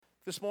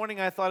This morning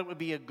I thought it would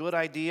be a good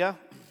idea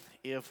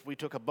if we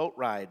took a boat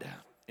ride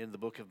in the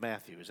book of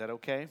Matthew. Is that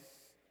okay?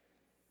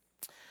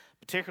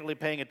 Particularly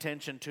paying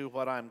attention to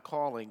what I'm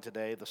calling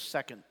today the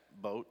second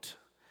boat.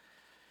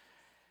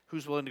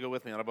 Who's willing to go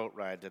with me on a boat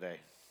ride today?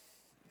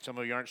 Some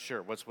of you aren't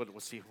sure. What's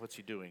he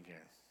doing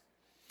here?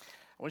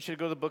 I want you to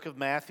go to the book of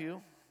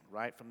Matthew,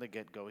 right from the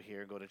get-go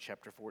here. Go to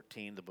chapter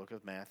 14, the book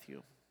of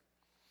Matthew.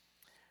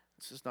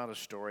 This is not a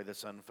story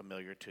that's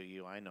unfamiliar to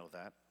you. I know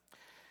that.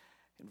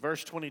 In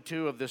verse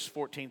 22 of this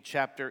 14th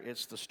chapter,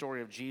 it's the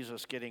story of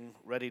Jesus getting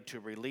ready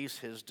to release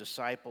his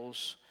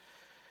disciples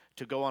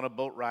to go on a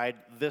boat ride,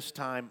 this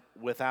time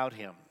without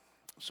him.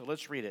 So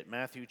let's read it.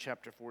 Matthew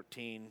chapter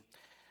 14,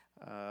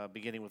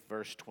 beginning with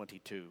verse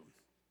 22.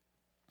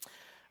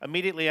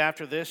 Immediately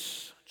after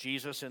this,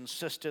 Jesus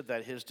insisted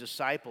that his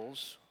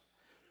disciples,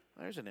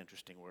 there's an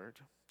interesting word,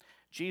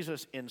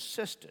 Jesus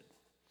insisted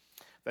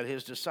that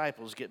his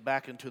disciples get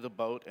back into the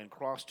boat and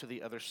cross to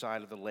the other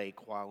side of the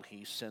lake while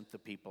he sent the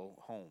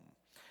people home.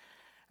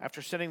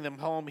 After sending them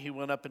home, he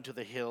went up into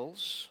the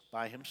hills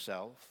by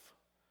himself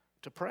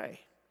to pray.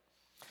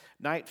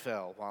 Night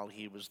fell while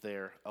he was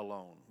there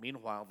alone.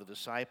 Meanwhile, the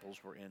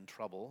disciples were in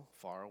trouble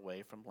far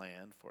away from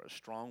land, for a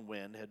strong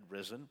wind had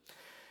risen,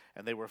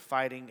 and they were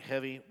fighting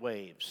heavy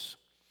waves.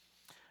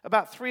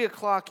 About 3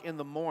 o'clock in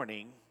the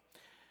morning,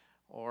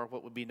 or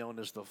what would be known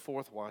as the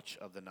fourth watch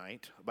of the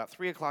night, about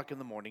 3 o'clock in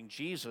the morning,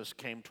 Jesus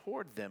came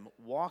toward them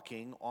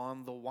walking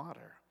on the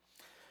water.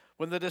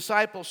 When the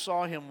disciples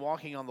saw him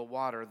walking on the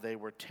water, they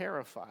were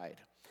terrified,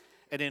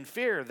 and in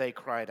fear they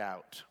cried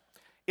out,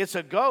 "It's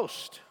a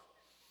ghost!"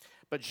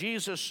 But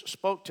Jesus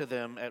spoke to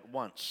them at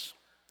once.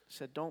 He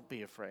said, "Don't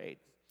be afraid.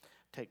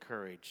 Take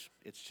courage.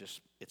 It's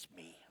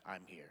me.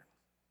 I'm here."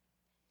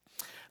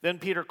 Then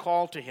Peter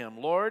called to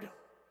him, "Lord,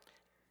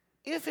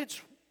 if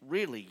it's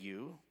really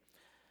you,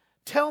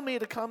 tell me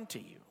to come to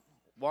you,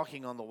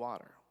 walking on the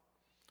water."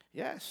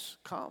 "Yes,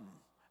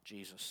 come,"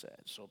 Jesus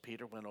said. So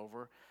Peter went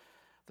over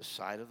the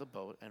side of the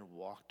boat and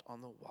walked on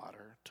the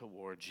water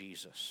toward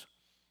Jesus.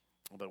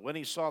 But when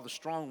he saw the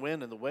strong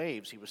wind and the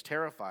waves, he was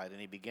terrified and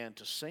he began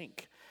to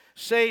sink.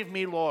 "Save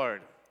me,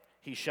 Lord,"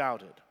 he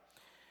shouted.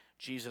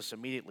 Jesus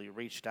immediately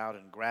reached out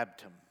and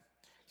grabbed him.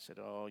 He said,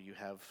 "Oh, you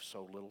have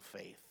so little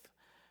faith.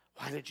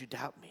 Why did you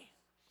doubt me?"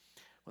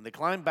 When they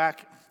climbed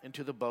back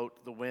into the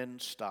boat, the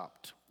wind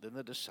stopped. Then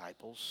the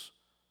disciples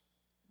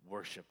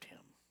worshiped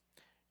him.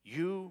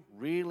 "You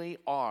really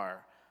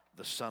are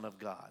the Son of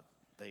God,"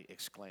 they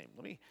exclaimed.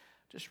 Let me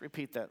just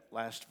repeat that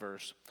last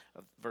verse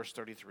of verse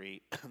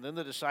 33. Then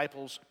the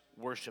disciples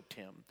worshiped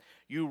him.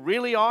 "You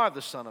really are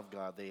the Son of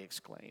God," they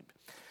exclaimed.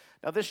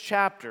 Now this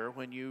chapter,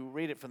 when you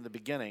read it from the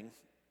beginning,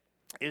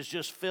 is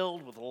just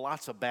filled with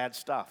lots of bad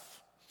stuff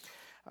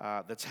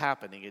that's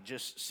happening. It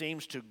just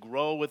seems to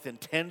grow with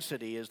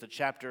intensity as the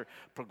chapter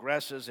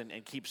progresses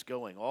and keeps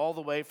going. All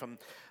the way from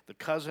the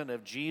cousin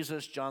of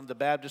Jesus, John the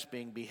Baptist,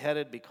 being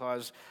beheaded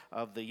because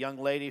of the young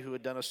lady who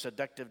had done a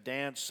seductive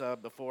dance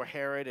before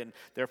Herod, and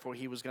therefore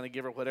he was going to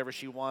give her whatever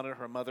she wanted.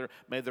 Her mother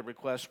made the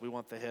request, "We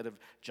want the head of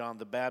John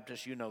the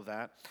Baptist." You know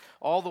that.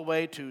 All the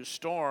way to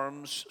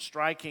storms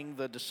striking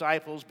the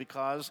disciples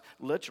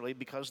literally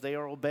because they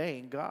are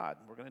obeying God.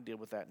 We're going to deal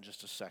with that in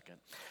just a second.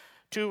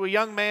 To a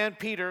young man,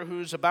 Peter,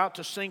 who's about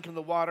to sink in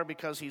the water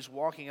because he's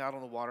walking out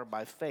on the water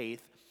by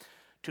faith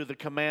to the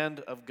command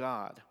of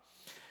God.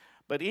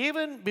 But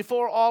even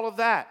before all of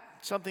that,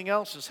 something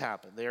else has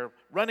happened. They're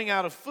running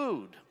out of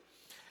food.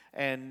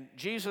 And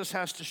Jesus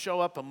has to show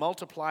up and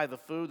multiply the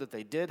food that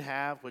they did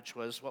have, which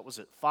was,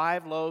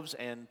 5 loaves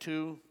and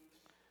two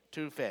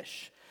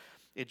fish.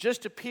 It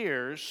just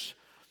appears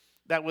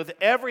that with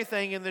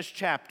everything in this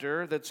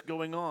chapter that's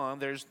going on,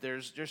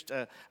 there's just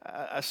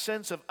a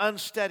sense of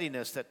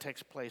unsteadiness that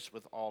takes place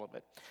with all of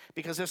it.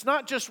 Because it's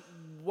not just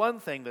one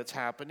thing that's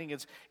happening,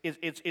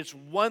 it's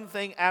one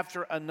thing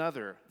after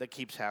another that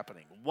keeps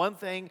happening. One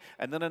thing,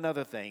 and then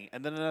another thing,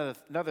 and then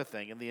another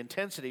thing. And the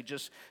intensity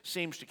just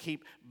seems to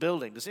keep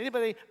building. Does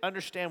anybody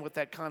understand what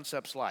that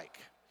concept's like?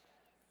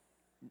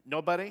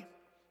 Nobody?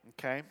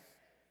 Okay.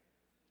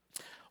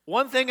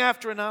 One thing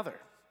after another.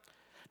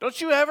 Don't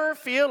you ever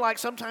feel like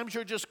sometimes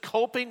you're just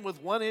coping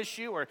with one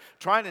issue or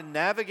trying to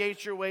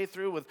navigate your way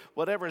through with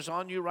whatever's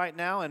on you right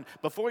now, and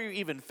before you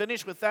even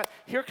finish with that,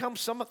 here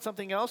comes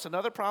something else,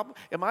 another problem?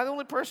 Am I the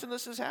only person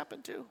this has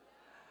happened to?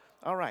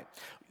 All right.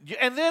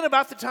 And then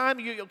about the time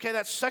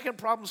that second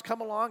problem's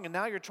come along, and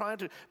now you're trying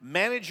to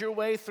manage your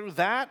way through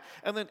that,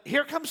 and then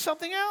here comes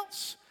something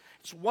else.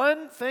 It's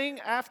one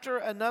thing after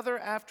another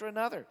after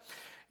another.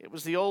 It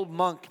was the old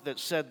monk that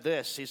said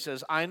this. He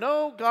says, "I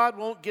know God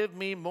won't give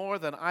me more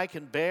than I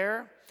can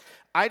bear.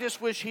 I just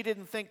wish he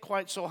didn't think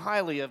quite so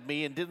highly of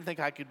me and didn't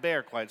think I could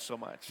bear quite so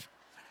much."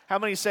 How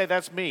many say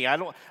that's me?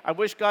 I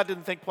wish God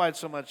didn't think quite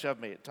so much of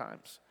me at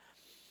times.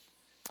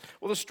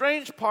 Well, the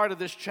strange part of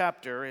this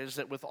chapter is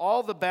that with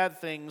all the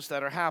bad things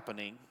that are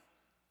happening,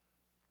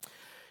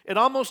 it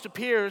almost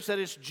appears that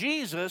it's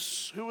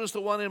Jesus who is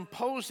the one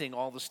imposing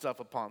all the stuff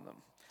upon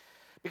them.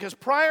 Because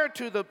prior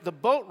to the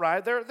boat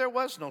ride, there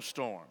was no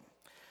storm.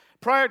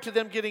 Prior to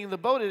them getting in the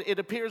boat, it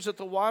appears that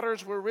the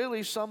waters were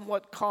really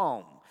somewhat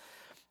calm.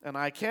 And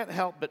I can't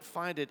help but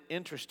find it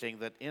interesting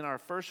that in our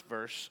first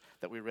verse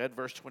that we read,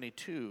 verse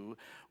 22,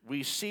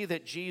 we see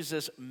that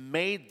Jesus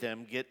made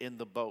them get in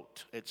the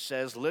boat. It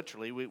says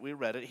literally, we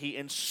read it, he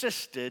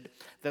insisted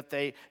that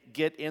they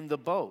get in the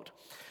boat.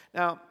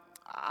 Now,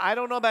 I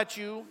don't know about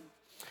you,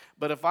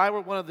 but if I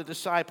were one of the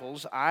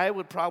disciples, I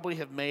would probably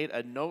have made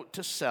a note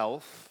to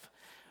self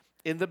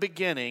in the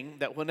beginning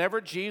that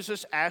whenever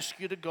Jesus asks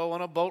you to go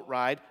on a boat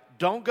ride,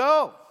 don't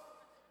go.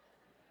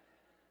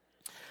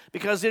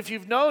 Because if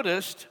you've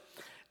noticed,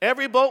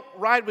 every boat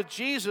ride with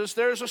Jesus,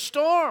 there's a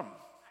storm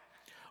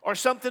or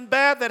something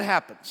bad that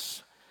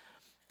happens.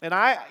 And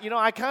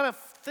I kind of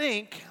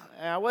think,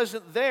 I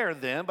wasn't there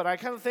then, but I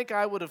kind of think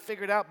I would have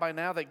figured out by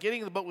now that getting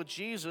in the boat with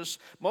Jesus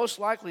most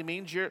likely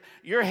means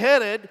you're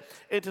headed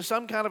into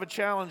some kind of a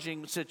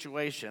challenging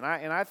situation.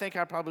 I think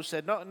I probably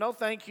said, no,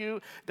 thank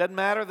you. Doesn't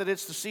matter that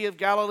it's the Sea of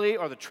Galilee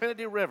or the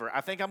Trinity River.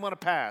 I think I'm going to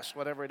pass,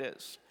 whatever it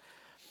is.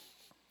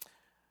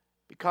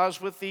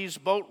 Because with these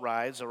boat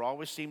rides, there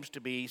always seems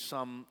to be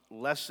some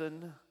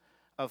lesson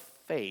of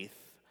faith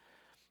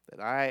that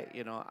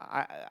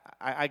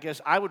I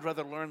guess I would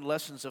rather learn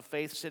lessons of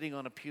faith sitting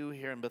on a pew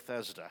here in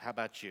Bethesda. How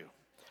about you?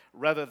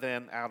 Rather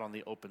than out on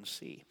the open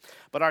sea.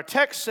 But our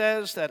text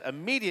says that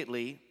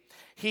immediately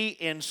he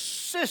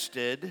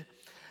insisted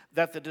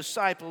that the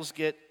disciples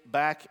get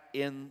back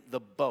in the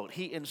boat.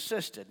 He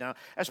insisted. Now,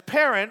 as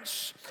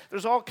parents,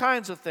 there's all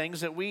kinds of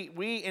things that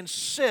we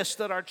insist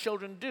that our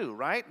children do,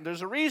 right? And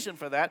there's a reason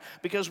for that,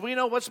 because we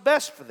know what's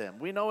best for them.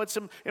 We know it's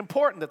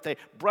important that they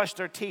brush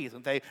their teeth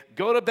and they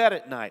go to bed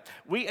at night.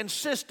 We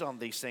insist on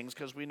these things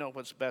because we know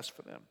what's best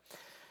for them.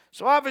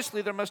 So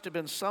obviously there must have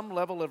been some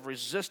level of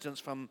resistance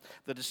from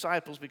the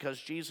disciples because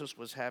Jesus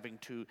was having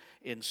to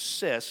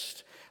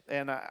insist.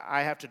 And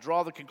I have to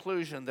draw the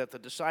conclusion that the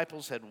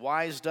disciples had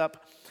wised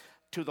up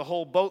to the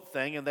whole boat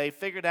thing, and they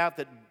figured out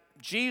that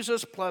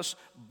Jesus plus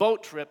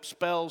boat trip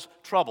spells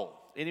trouble,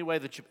 any way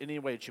that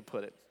you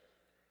put it.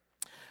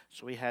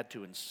 So he had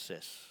to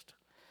insist.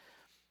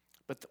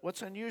 But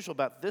what's unusual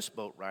about this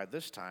boat ride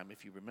this time,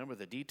 if you remember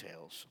the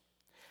details,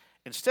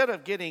 instead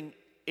of getting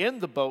in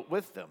the boat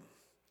with them,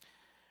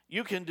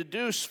 you can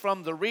deduce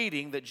from the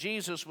reading that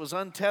Jesus was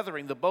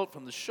untethering the boat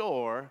from the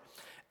shore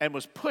and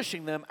was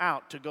pushing them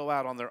out to go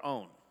out on their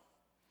own.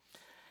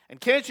 And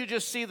can't you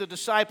just see the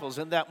disciples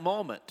in that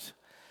moment,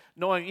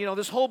 knowing,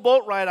 this whole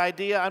boat ride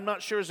idea, I'm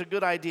not sure is a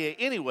good idea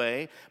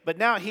anyway, but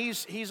now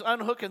he's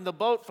unhooking the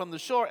boat from the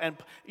shore, and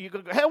you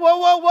go, hey,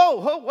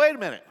 whoa, wait a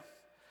minute.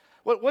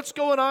 What's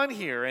going on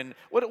here? And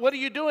what are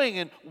you doing?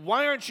 And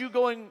why aren't you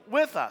going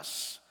with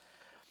us?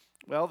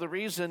 Well, the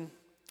reason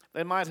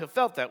they might have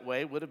felt that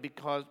way would have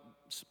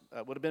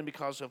been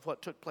because of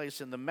what took place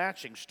in the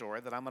matching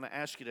story that I'm going to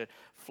ask you to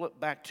flip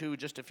back to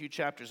just a few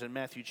chapters in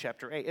Matthew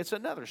chapter 8. It's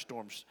another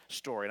storm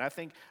story, and I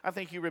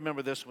think you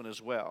remember this one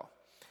as well.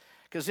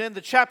 Because in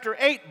the chapter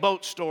 8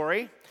 boat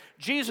story,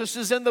 Jesus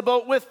is in the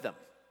boat with them.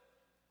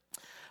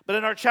 But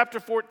in our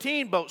chapter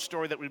 14 boat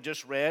story that we've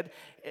just read,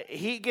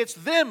 he gets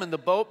them in the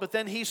boat, but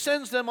then he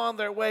sends them on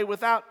their way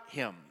without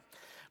him.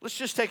 Let's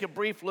just take a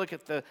brief look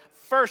at the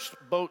first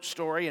boat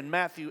story in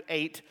Matthew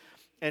 8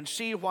 and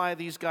see why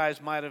these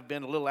guys might have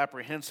been a little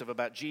apprehensive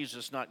about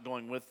Jesus not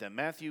going with them.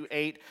 Matthew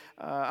 8,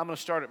 I'm going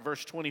to start at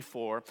verse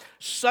 24.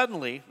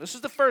 Suddenly, this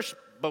is the first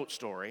boat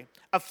story,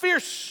 a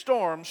fierce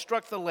storm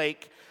struck the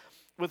lake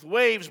with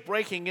waves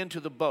breaking into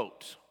the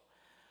boat.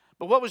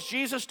 But what was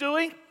Jesus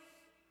doing?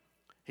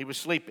 He was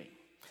sleeping.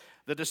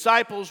 The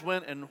disciples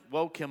went and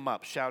woke him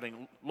up,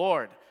 shouting,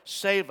 "Lord,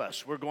 save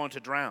us, we're going to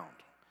drown."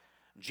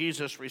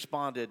 Jesus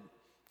responded,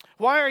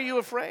 "Why are you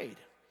afraid?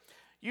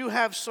 You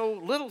have so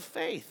little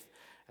faith."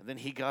 And then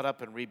he got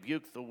up and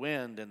rebuked the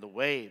wind and the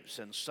waves,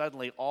 and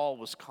suddenly all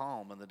was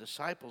calm, and the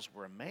disciples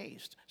were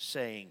amazed,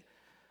 saying,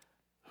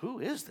 "Who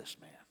is this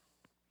man?"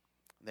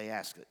 They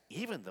asked,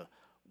 "Even the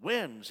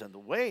winds and the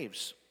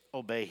waves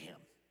obey him."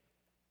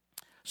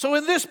 So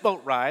in this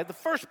boat ride, the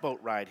first boat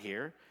ride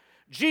here,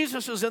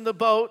 Jesus is in the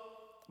boat,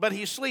 but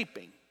he's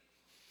sleeping.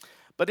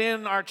 But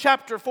in our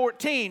chapter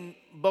 14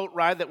 boat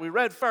ride that we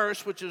read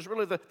first, which is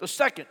really the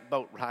second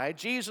boat ride,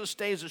 Jesus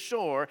stays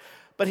ashore,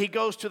 but he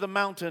goes to the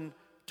mountain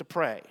to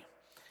pray.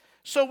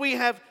 So we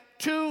have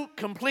two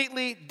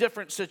completely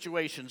different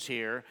situations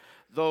here,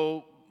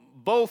 though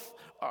both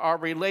are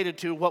related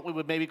to what we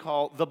would maybe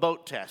call the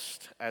boat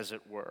test, as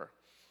it were.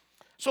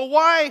 So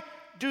why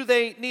do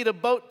they need a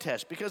boat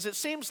test? Because it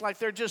seems like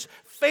they're just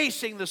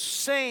facing the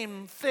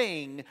same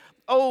thing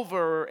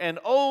over and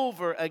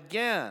over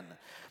again.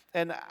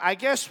 And I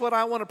guess what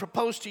I want to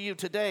propose to you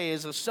today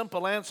is a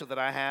simple answer that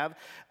I have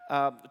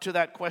to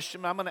that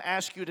question. I'm going to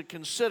ask you to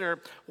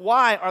consider,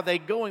 why are they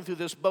going through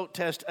this boat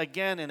test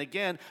again and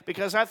again?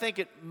 Because I think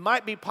it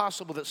might be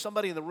possible that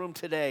somebody in the room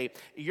today,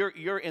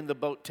 you're in the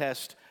boat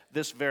test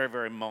this very,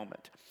 very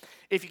moment.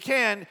 If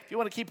you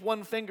want to keep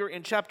one finger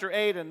in chapter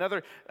 8 and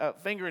another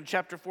finger in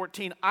chapter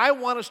 14, I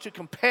want us to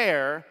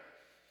compare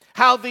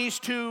how these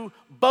two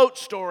boat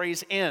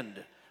stories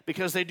end,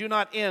 because they do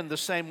not end the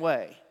same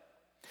way.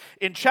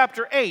 In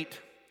chapter 8,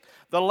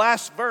 the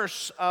last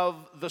verse of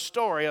the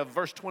story of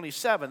verse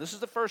 27, this is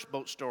the first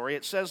boat story,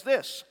 it says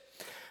this: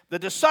 the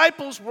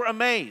disciples were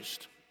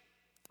amazed,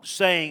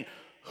 saying,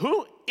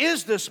 "Who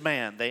is this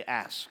man?" they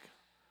asked.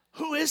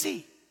 "Who is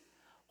he?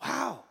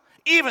 Wow,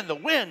 even the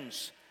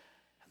winds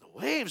and the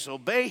waves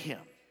obey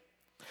him."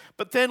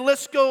 But then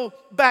let's go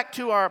back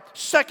to our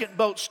second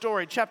boat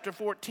story, chapter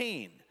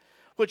 14,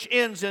 which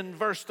ends in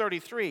verse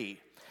 33,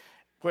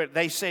 where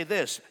they say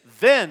this: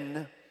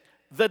 then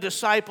the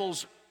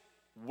disciples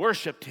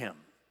worshiped him.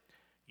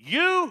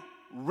 "You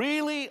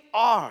really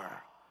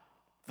are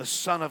the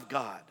Son of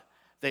God,"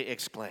 they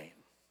exclaim.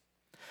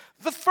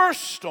 The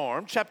first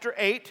storm, chapter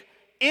 8,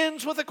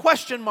 ends with a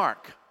question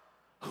mark.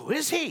 Who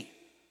is he?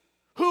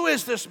 Who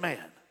is this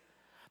man?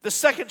 The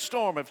second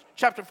storm of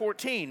chapter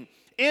 14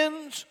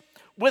 ends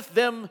with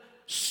them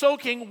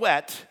soaking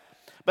wet,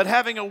 but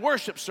having a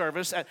worship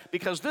service,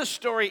 because this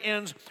story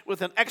ends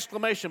with an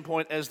exclamation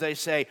point as they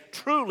say,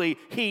 "Truly,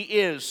 he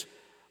is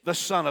the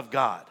Son of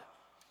God."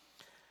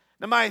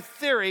 Now, my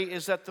theory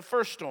is that the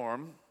first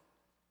storm,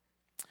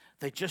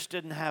 they just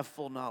didn't have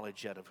full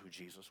knowledge yet of who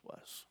Jesus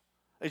was.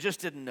 They just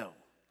didn't know.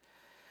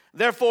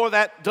 Therefore,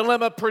 that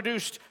dilemma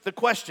produced the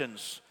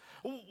questions.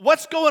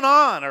 What's going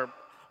on? Or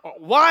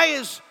why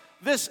is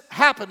this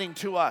happening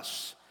to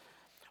us?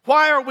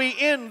 Why are we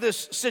in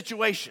this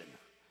situation?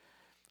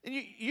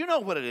 You know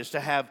what it is to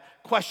have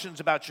questions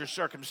about your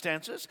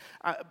circumstances.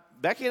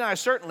 Becky and I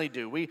certainly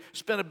do. We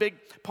spent a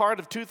big part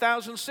of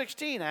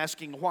 2016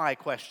 asking why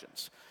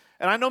questions.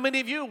 And I know many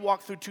of you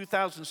walked through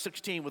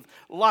 2016 with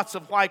lots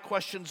of why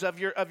questions of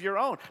your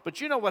own. But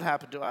you know what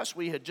happened to us.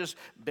 We had just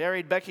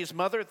buried Becky's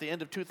mother at the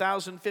end of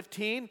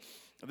 2015.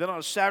 And then on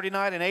a Saturday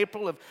night in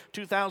April of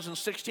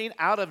 2016,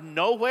 out of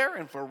nowhere,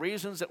 and for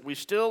reasons that we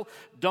still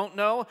don't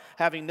know,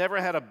 having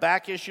never had a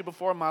back issue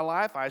before in my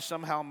life, I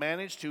somehow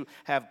managed to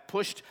have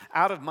pushed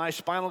out of my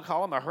spinal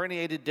column a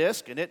herniated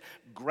disc, and it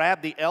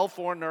grabbed the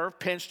L4 nerve,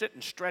 pinched it,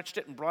 and stretched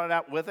it, and brought it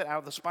out with it out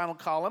of the spinal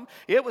column.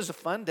 It was a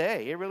fun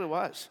day. It really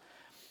was.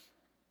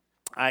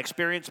 I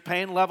experienced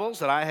pain levels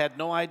that I had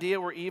no idea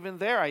were even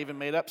there. I even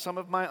made up some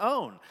of my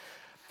own.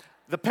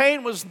 The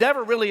pain was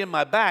never really in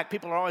my back.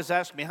 People are always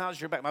asking me, "How's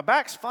your back?" My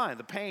back's fine.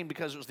 The pain,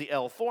 because it was the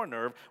L4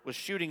 nerve, was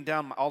shooting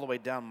down all the way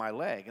down my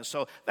leg. And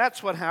so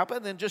that's what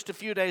happened. Then just a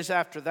few days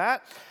after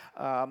that,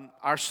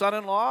 our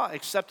son-in-law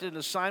accepted an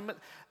assignment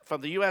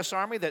from the U.S.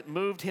 Army that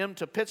moved him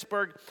to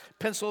Pittsburgh,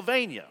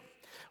 Pennsylvania.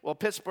 Well,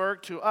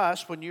 Pittsburgh to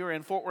us, when you're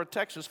in Fort Worth,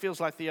 Texas,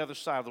 feels like the other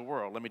side of the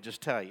world, let me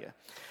just tell you.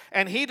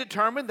 And he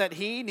determined that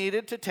he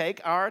needed to take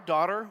our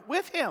daughter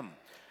with him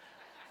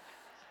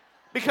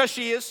because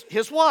she is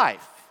his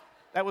wife.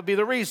 That would be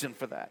the reason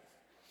for that.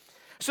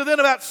 So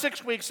then about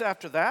 6 weeks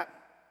after that,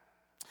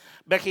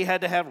 Becky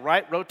had to have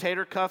right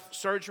rotator cuff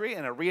surgery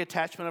and a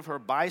reattachment of her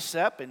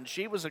bicep, and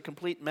she was a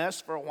complete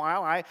mess for a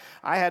while. I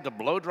had to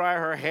blow dry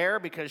her hair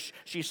because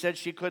she said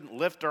she couldn't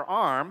lift her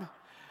arm.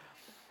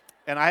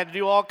 And I had to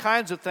do all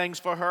kinds of things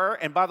for her.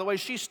 And by the way,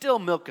 she's still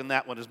milking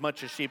that one as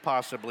much as she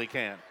possibly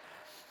can.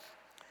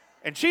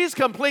 And she's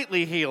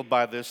completely healed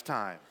by this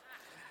time.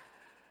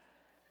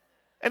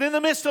 And in the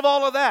midst of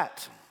all of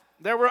that,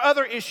 there were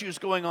other issues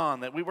going on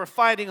that we were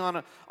fighting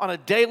on a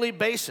daily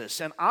basis.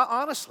 And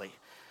honestly,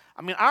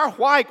 our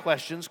why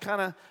questions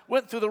kind of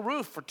went through the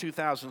roof for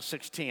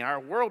 2016. Our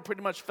world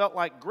pretty much felt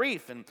like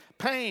grief and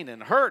pain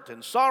and hurt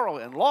and sorrow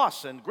and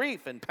loss and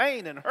grief and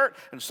pain and hurt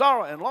and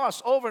sorrow and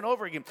loss over and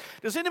over again.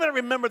 Does anybody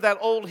remember that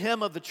old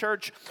hymn of the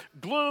church,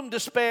 "Gloom,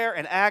 despair,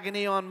 and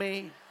agony on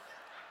me"?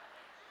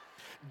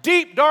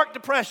 Deep, dark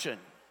depression,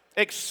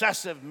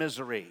 excessive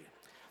misery.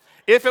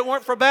 If it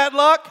weren't for bad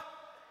luck,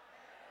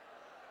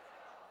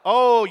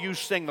 oh, you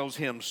sing those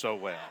hymns so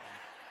well.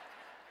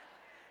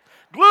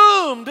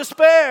 Gloom,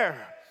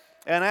 despair,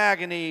 and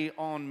agony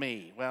on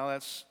me. Well,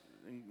 that's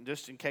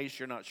just in case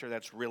you're not sure,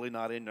 that's really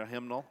not in the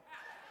hymnal.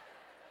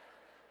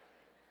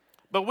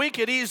 But we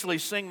could easily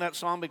sing that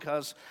song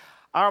because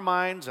our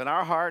minds and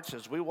our hearts,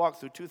 as we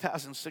walked through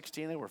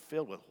 2016, they were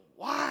filled with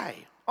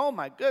why? Oh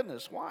my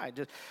goodness, why?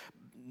 Just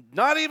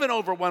not even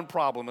over one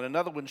problem, and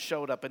another one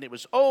showed up, and it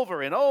was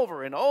over and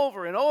over and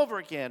over and over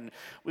again.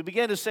 We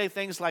began to say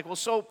things like, well,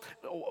 so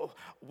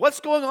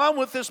what's going on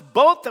with this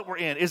boat that we're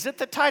in? Is it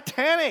the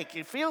Titanic?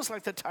 It feels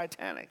like the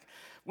Titanic.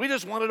 We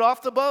just wanted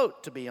off the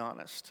boat, to be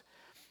honest.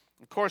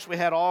 Of course, we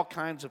had all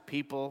kinds of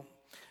people,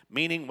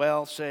 meaning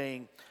well,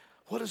 saying,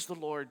 what is the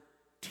Lord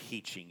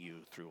teaching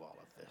you through all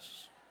of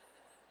this?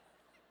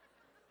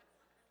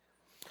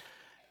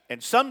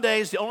 And some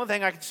days, the only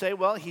thing I can say,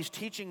 well, he's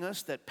teaching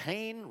us that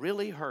pain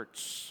really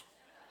hurts.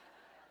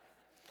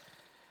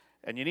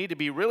 And you need to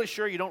be really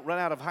sure you don't run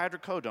out of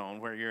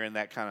hydrocodone when you're in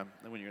that kind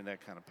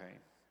of pain.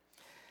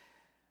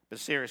 But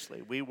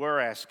seriously, we were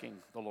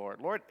asking the Lord,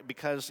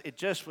 because it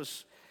just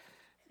was,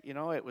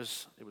 it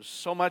was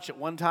so much at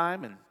one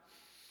time. And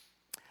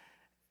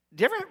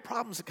do you ever have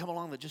problems that come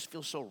along that just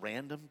feel so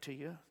random to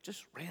you?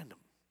 Just random.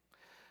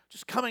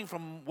 Just coming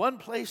from one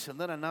place and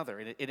then another.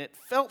 And it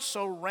felt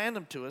so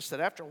random to us that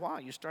after a while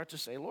you start to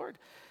say, Lord,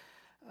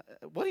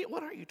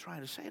 what are you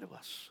trying to say to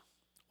us?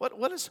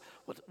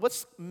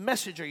 What's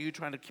message are you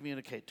trying to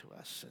communicate to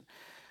us? And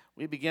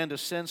we began to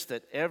sense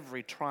that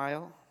every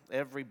trial,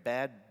 every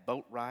bad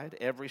boat ride,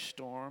 every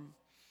storm,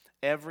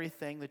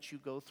 everything that you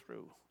go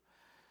through,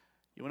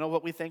 you know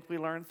what we think we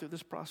learned through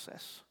this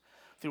process?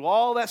 Through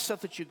all that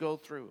stuff that you go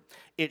through,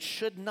 it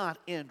should not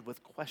end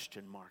with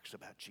question marks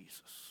about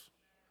Jesus,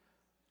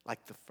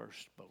 like the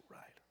first boat ride.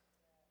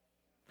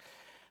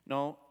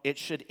 No, it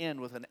should end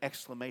with an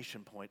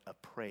exclamation point of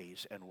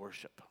praise and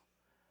worship,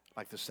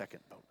 like the second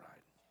boat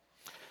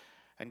ride.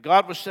 And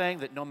God was saying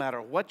that no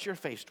matter what you're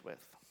faced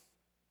with,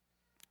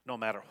 no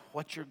matter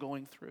what you're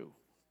going through,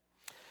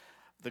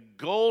 the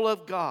goal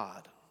of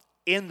God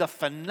in the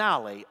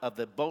finale of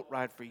the boat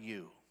ride for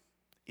you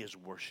is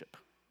worship.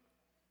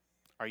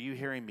 Are you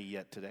hearing me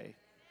yet today?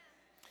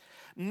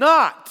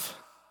 Not,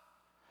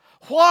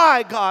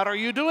 why, God, are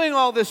you doing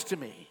all this to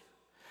me?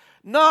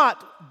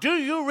 Not, do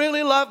you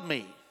really love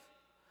me?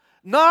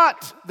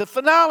 Not, the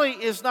finale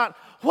is not,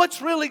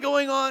 what's really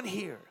going on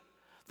here?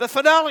 The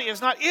finale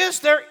is not, is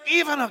there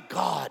even a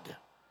God?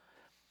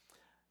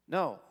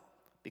 No,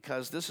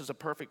 because this is a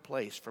perfect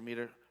place for me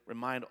to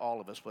remind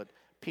all of us what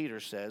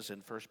Peter says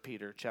in 1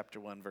 Peter chapter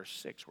 1, verse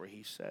 6, where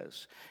he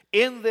says,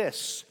 in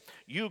this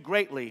you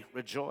greatly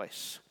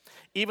rejoice,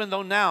 even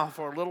though now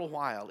for a little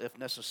while, if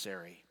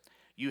necessary,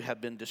 you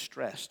have been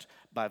distressed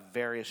by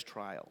various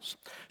trials,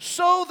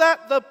 so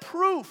that the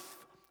proof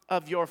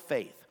of your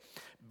faith,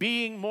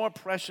 being more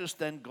precious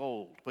than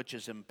gold, which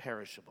is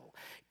imperishable,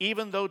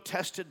 even though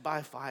tested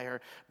by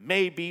fire,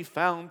 may be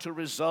found to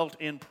result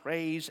in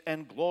praise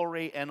and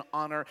glory and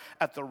honor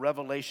at the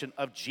revelation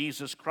of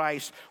Jesus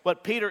Christ.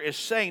 What Peter is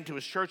saying to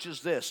his church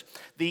is this: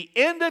 the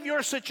end of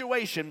your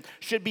situation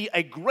should be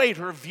a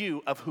greater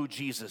view of who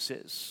Jesus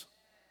is.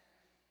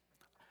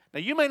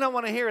 Now, you may not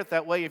want to hear it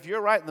that way if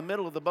you're right in the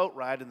middle of the boat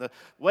ride and the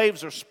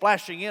waves are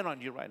splashing in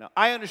on you right now.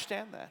 I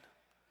understand that,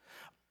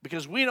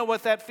 because we know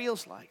what that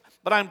feels like.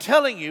 But I'm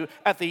telling you,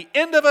 at the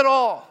end of it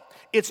all,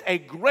 it's a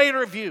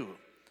greater view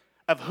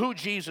of who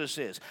Jesus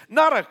is.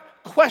 Not a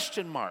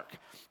question mark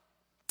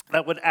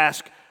that would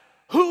ask,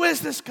 who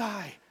is this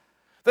guy?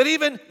 That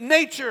even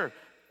nature,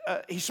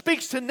 he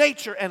speaks to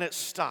nature and it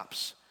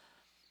stops.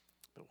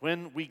 But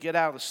when we get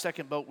out of the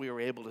second boat, we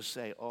were able to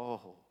say,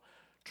 oh,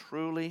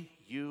 truly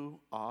you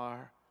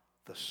are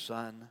the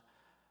Son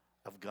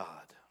of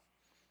God.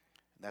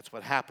 And that's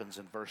what happens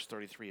in verse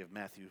 33 of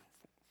Matthew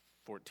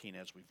 14,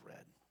 as we've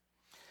read.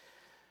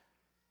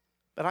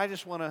 But I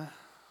just want to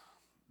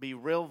be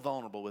real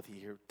vulnerable with you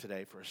here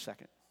today for a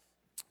second.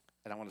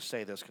 And I want to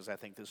say this because I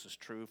think this is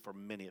true for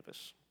many of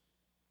us.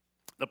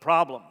 The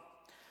problem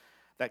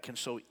that can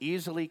so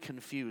easily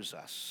confuse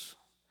us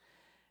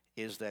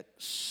is that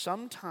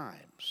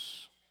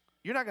sometimes,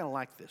 you're not going to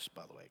like this,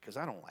 by the way, because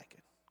I don't like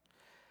it.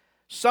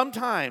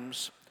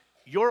 Sometimes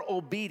your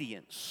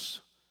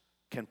obedience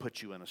can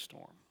put you in a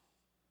storm.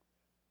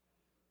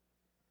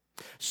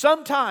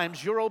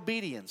 Sometimes your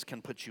obedience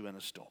can put you in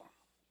a storm.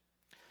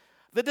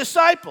 The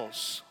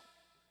disciples,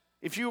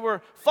 if you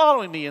were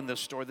following me in this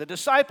story, the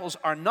disciples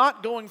are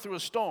not going through a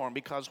storm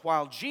because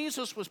while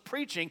Jesus was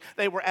preaching,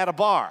 they were at a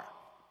bar.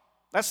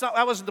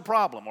 That wasn't the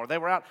problem. Or they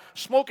were out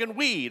smoking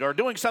weed or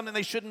doing something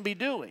they shouldn't be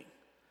doing.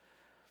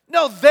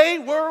 No, they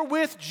were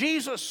with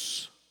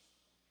Jesus.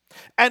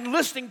 And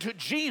listening to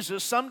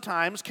Jesus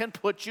sometimes can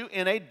put you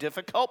in a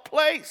difficult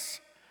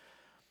place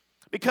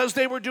because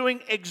they were doing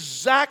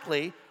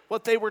exactly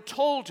what they were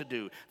told to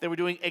do. They were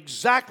doing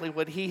exactly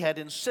what he had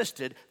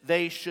insisted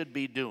they should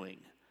be doing.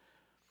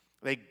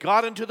 They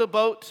got into the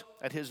boat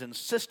at his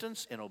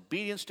insistence in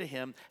obedience to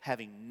him,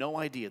 having no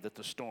idea that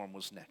the storm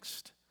was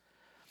next.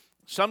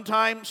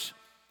 Sometimes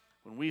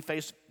when we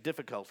face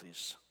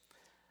difficulties,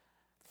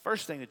 the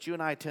first thing that you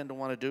and I tend to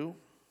want to do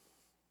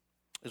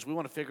is we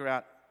want to figure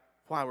out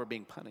why we're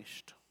being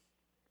punished.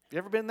 You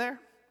ever been there?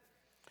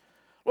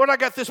 Lord, I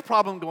got this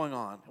problem going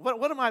on.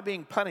 What am I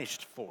being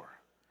punished for?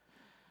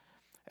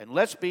 And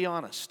let's be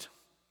honest.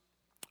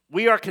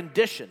 We are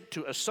conditioned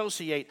to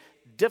associate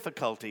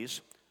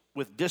difficulties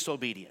with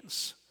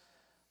disobedience.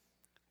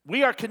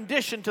 We are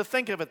conditioned to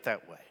think of it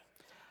that way.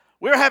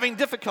 We're having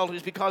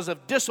difficulties because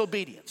of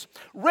disobedience.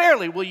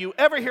 Rarely will you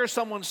ever hear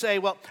someone say,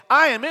 well,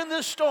 I am in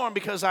this storm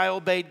because I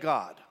obeyed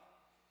God.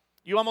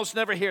 You almost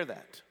never hear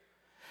that.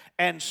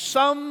 And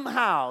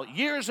somehow,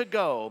 years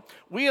ago,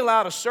 we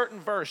allowed a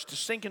certain verse to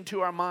sink into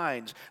our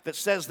minds that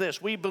says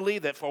this: we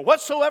believe that for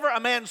whatsoever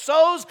a man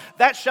sows,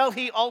 that shall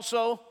he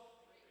also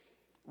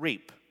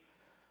reap.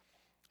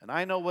 And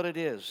I know what it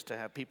is to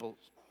have people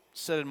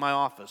sit in my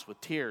office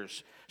with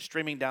tears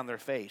streaming down their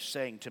face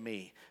saying to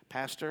me,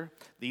 Pastor,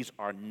 these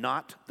are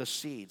not the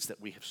seeds that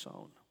we have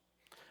sown.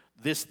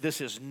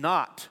 This is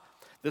not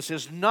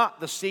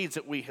the seeds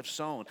that we have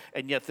sown,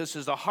 and yet this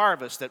is the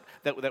harvest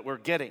that we're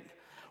getting.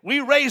 We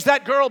raised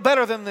that girl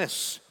better than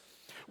this.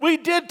 We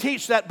did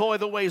teach that boy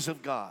the ways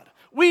of God.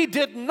 We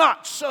did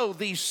not sow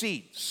these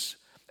seeds.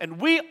 And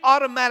we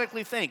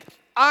automatically think,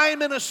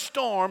 I'm in a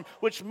storm,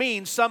 which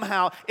means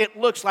somehow it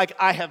looks like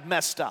I have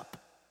messed up.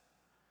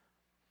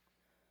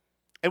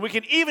 And we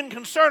can even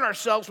concern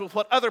ourselves with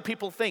what other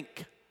people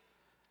think.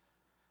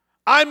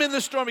 I'm in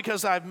the storm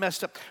because I've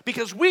messed up.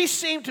 Because we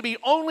seem to be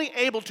only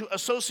able to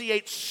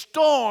associate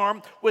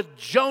storm with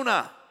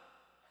Jonah.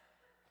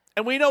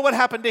 And we know what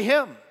happened to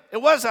him.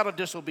 It was out of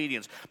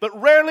disobedience. But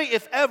rarely,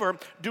 if ever,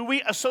 do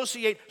we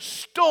associate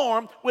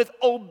storm with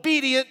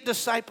obedient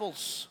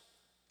disciples,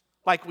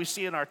 like we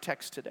see in our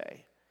text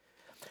today.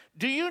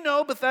 Do you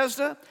know,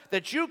 Bethesda,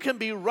 that you can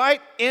be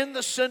right in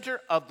the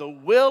center of the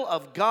will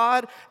of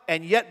God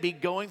and yet be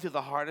going through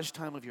the hardest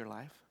time of your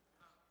life?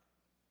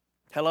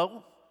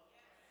 Hello?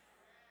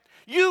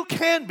 You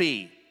can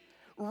be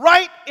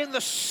right in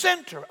the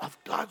center of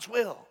God's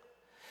will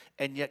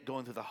and yet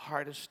going through the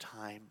hardest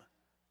time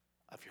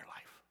of your life.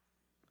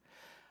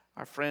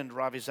 Our friend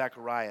Ravi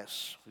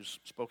Zacharias, who's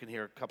spoken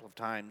here a couple of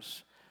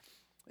times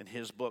in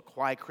his book,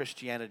 Why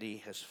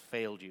Christianity Has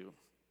Failed You,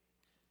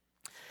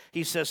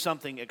 he says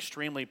something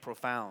extremely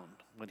profound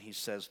when he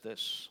says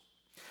this.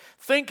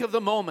 Think of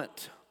the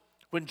moment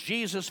when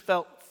Jesus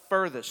felt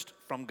furthest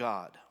from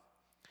God.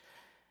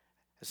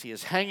 As he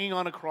is hanging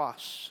on a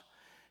cross,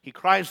 he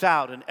cries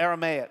out in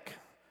Aramaic,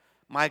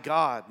 my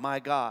God,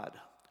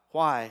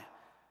 why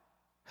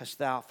hast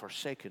thou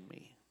forsaken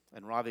me?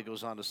 And Ravi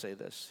goes on to say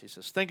this. He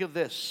says, think of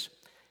this.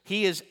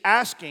 He is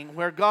asking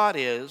where God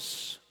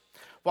is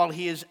while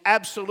he is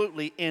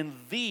absolutely in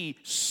the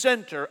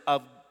center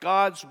of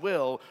God's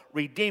will,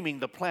 redeeming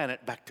the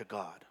planet back to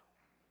God.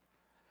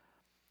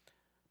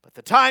 But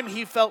the time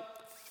he felt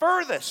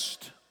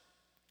furthest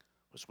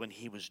was when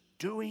he was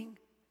doing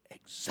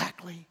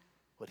exactly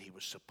what he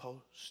was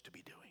supposed to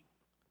be doing.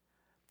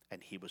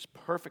 And he was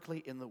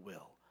perfectly in the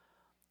will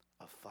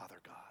of Father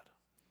God.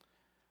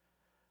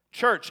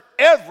 Church,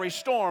 every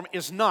storm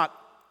is not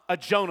a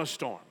Jonah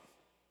storm.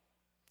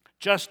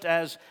 Just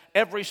as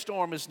every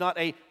storm is not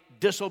a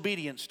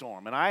disobedient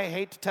storm. And I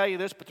hate to tell you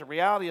this, but the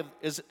reality of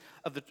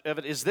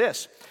it is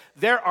this.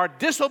 There are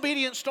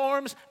disobedient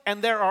storms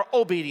and there are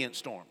obedient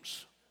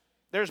storms.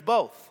 There's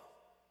both.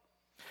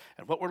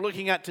 And what we're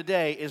looking at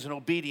today is an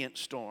obedient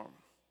storm.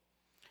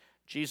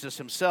 Jesus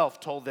himself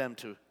told them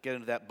to get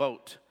into that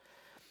boat.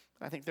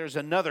 I think there's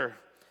another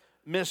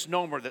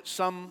misnomer that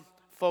some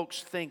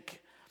folks think.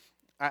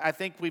 I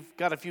think we've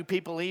got a few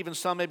people, even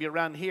some maybe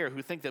around here,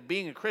 who think that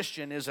being a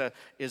Christian is a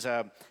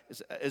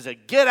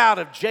get out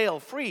of jail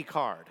free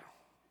card.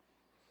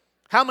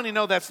 How many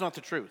know that's not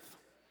the truth?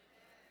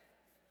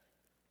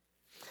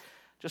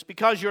 Just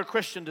because you're a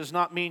Christian does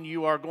not mean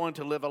you are going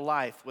to live a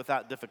life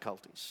without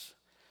difficulties.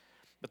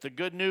 But the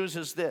good news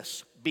is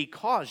this: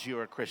 because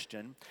you're a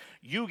Christian,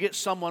 you get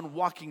someone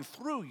walking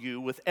through you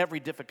with every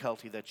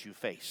difficulty that you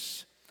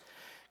face.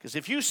 Because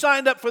if you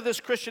signed up for this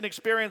Christian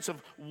experience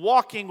of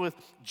walking with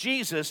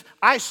Jesus,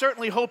 I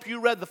certainly hope you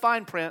read the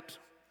fine print.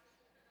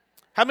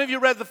 How many of you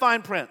read the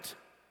fine print?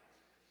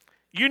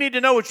 You need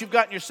to know what you've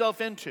gotten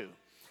yourself into.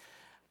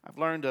 I've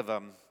learned of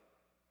an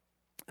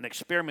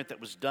experiment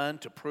that was done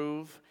to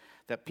prove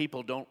that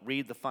people don't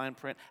read the fine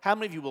print. How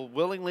many of you will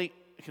willingly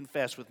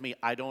confess with me,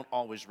 I don't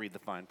always read the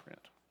fine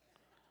print?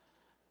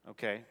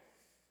 Okay.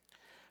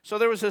 So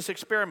there was this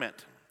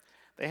experiment.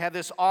 They had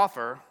this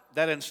offer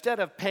that instead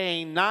of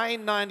paying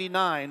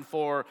 $9.99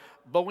 for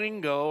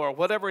Boingo or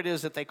whatever it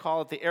is that they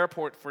call at the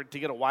airport to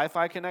get a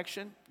Wi-Fi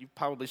connection, you've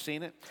probably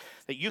seen it,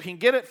 that you can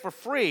get it for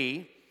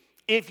free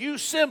if you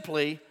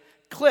simply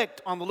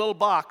clicked on the little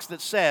box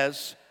that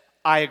says,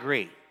 I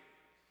agree.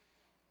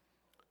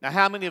 Now,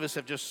 how many of us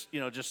have just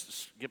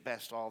get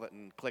past all that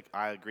and click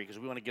I agree because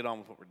we want to get on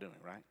with what we're doing,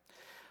 right?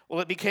 Well,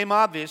 it became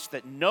obvious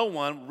that no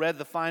one read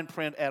the fine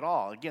print at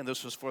all. Again,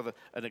 this was for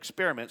an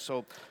experiment.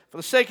 So for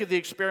the sake of the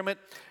experiment,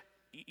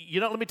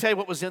 let me tell you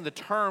what was in the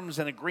terms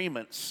and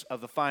agreements of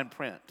the fine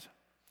print.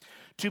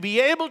 To be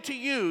able to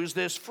use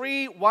this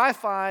free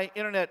Wi-Fi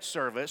internet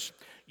service,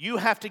 you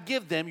have to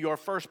give them your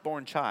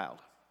firstborn child.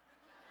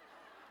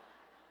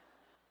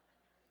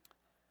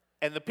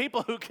 And the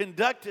people who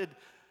conducted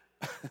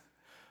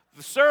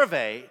the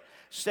survey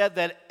said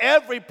that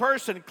every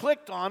person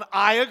clicked on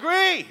I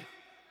agree.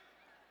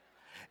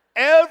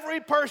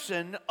 Every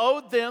person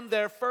owed them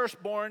their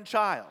firstborn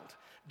child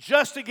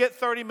just to get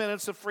 30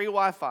 minutes of free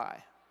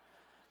Wi-Fi.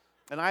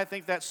 And I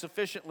think that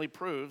sufficiently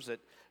proves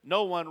that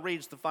no one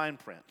reads the fine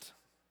print.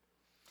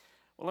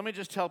 Well, let me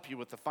just help you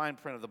with the fine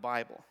print of the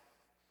Bible.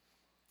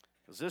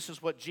 Because this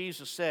is what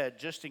Jesus said,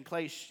 just in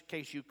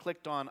case you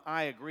clicked on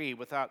I agree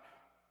without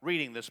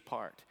reading this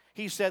part.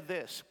 He said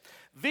this: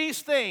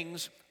 these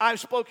things I've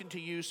spoken to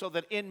you so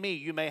that in me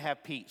you may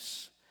have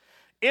peace.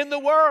 In the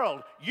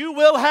world you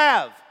will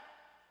have.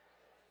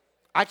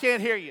 I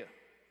can't hear you.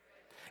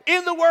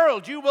 In the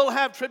world you will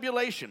have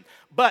tribulation,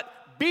 but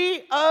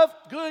be of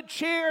good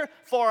cheer,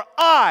 for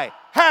I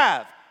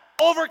have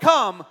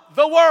overcome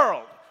the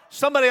world.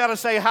 Somebody ought to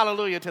say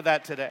hallelujah to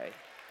that today.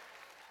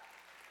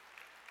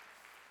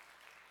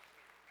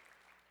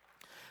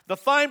 The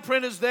fine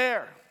print is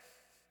there.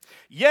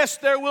 Yes,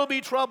 there will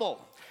be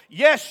trouble.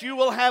 Yes, you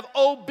will have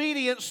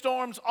obedient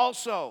storms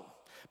also.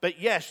 But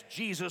yes,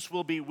 Jesus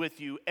will be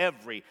with you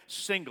every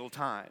single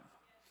time.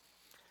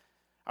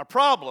 Our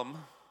problem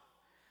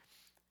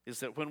is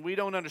that when we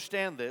don't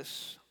understand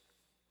this,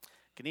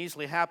 It can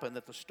easily happen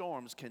that the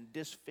storms can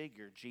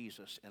disfigure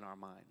Jesus in our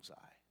mind's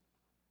eye.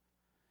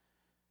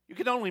 You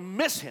can only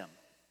miss him,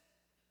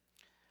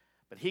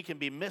 but he can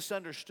be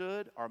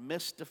misunderstood or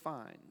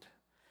misdefined.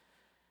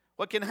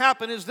 What can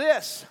happen is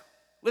this.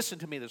 Listen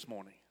to me this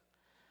morning.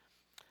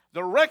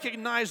 The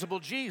recognizable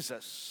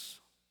Jesus,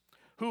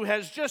 who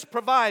has just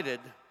provided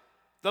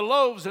the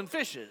loaves and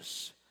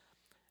fishes,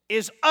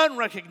 is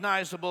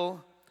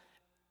unrecognizable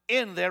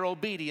in their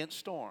obedient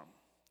storm.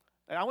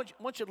 And I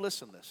want you to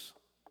listen to this.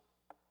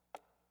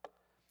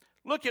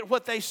 Look at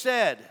what they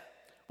said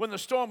when the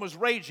storm was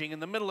raging in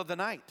the middle of the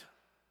night.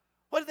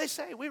 What did they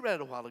say? We read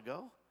it a while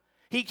ago.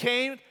 He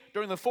came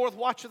during the fourth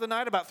watch of the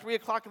night, about 3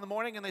 o'clock in the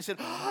morning, and they said,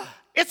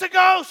 it's a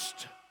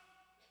ghost.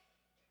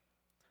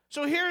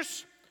 So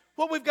here's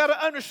what we've got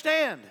to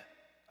understand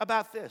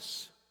about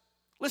this.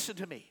 Listen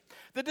to me.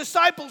 The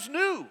disciples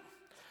knew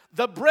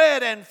the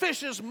bread and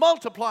fishes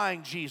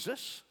multiplying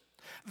Jesus.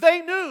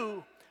 They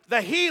knew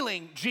the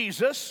healing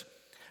Jesus.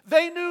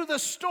 They knew the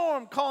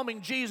storm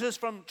calming Jesus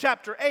from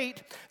chapter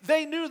 8.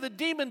 They knew the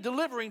demon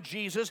delivering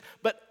Jesus,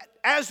 but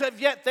as of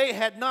yet they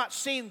had not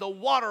seen the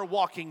water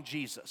walking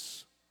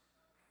Jesus.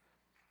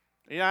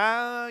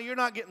 Yeah, you're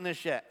not getting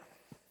this yet.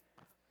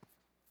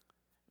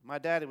 My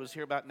daddy was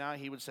here about now,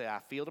 he would say, I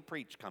feel the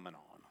preach coming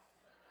on.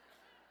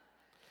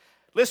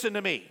 Listen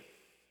to me.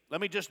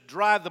 Let me just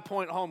drive the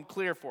point home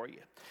clear for you.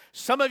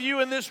 Some of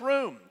you in this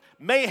room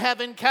may have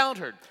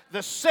encountered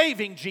the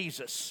saving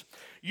Jesus.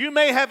 You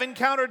may have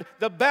encountered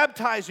the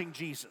baptizing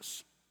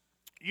Jesus.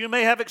 You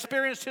may have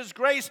experienced his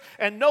grace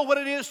and know what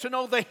it is to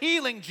know the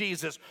healing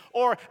Jesus,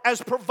 or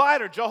as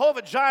provider,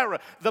 Jehovah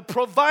Jireh, the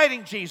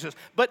providing Jesus.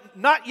 But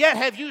not yet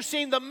have you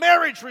seen the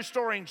marriage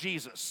restoring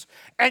Jesus.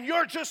 And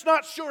you're just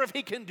not sure if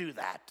he can do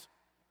that,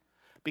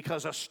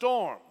 because a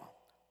storm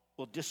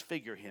will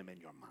disfigure him in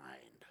your mind.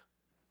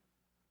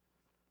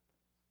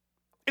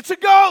 It's a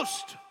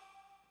ghost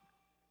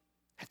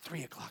at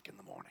 3 o'clock in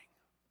the morning.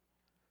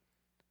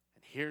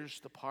 And here's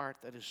the part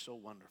that is so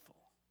wonderful.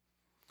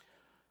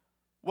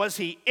 Was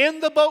he in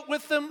the boat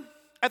with them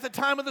at the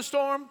time of the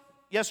storm?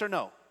 Yes or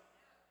no?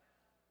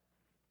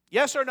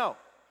 Yes or no?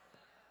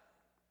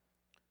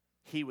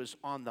 He was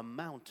on the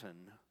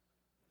mountain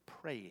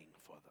praying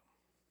for them,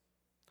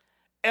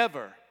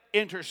 ever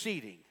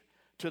interceding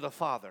to the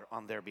Father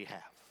on their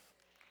behalf.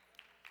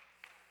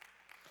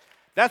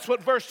 That's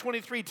what verse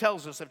 23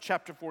 tells us of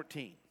chapter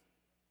 14.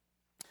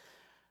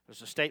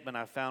 There's a statement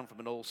I found from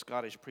an old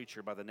Scottish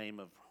preacher by the name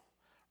of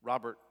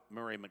Robert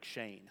Murray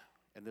McShane,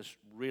 and this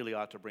really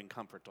ought to bring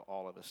comfort to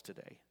all of us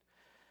today.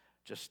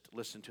 Just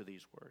listen to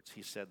these words.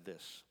 He said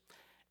this: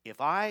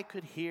 if I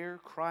could hear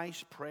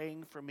Christ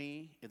praying for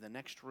me in the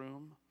next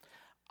room,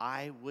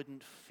 I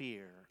wouldn't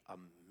fear a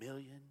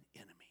million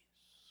enemies.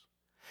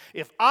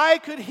 If I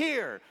could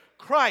hear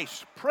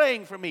Christ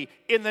praying for me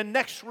in the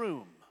next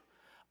room,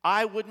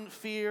 I wouldn't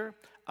fear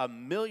a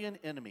million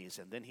enemies.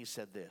 And then he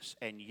said this: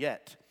 and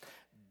yet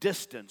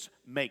distance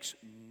makes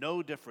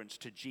no difference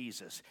to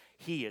Jesus.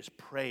 He is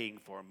praying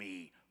for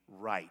me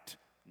right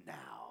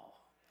now.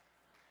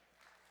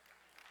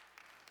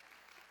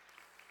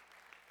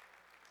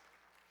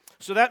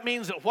 So that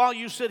means that while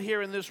you sit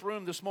here in this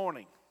room this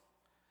morning,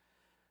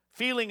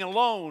 feeling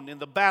alone in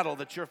the battle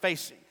that you're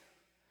facing,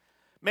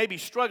 maybe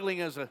struggling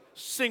as a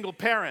single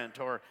parent,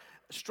 or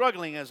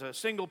struggling as a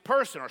single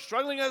person, or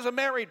struggling as a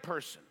married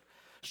person,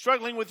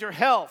 struggling with your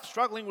health,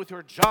 struggling with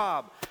your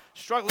job,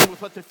 struggling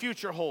with what the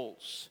future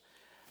holds,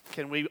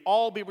 can we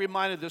all be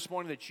reminded this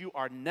morning that you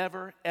are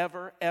never,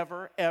 ever,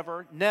 ever,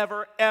 ever,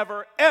 never,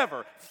 ever,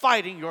 ever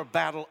fighting your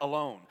battle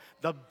alone.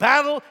 The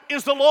battle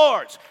is the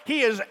Lord's.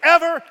 He is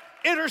ever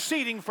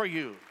interceding for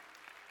you.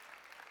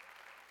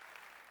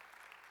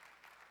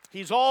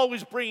 He's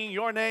always bringing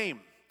your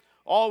name,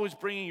 always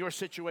bringing your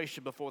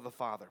situation before the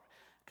Father,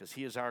 because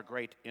he is our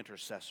great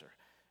intercessor,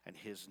 and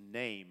his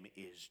name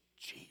is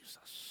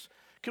Jesus.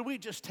 Can we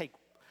just take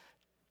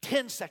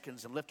 10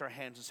 seconds and lift our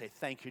hands and say,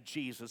 thank you,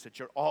 Jesus, that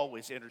you're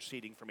always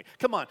interceding for me?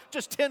 Come on,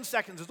 just 10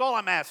 seconds is all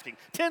I'm asking.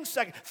 10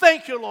 seconds.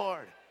 Thank you,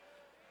 Lord,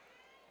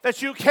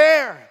 that you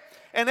care.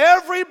 And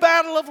every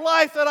battle of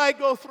life that I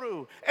go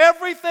through,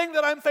 everything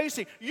that I'm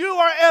facing, you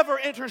are ever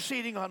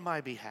interceding on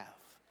my behalf.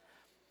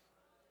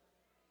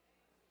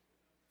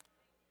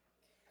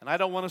 And I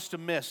don't want us to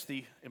miss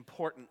the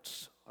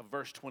importance of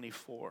verse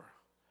 24.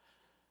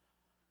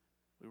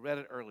 We read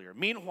it earlier.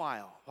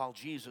 Meanwhile, while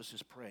Jesus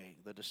is praying,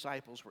 the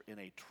disciples were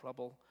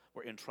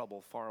in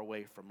trouble far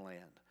away from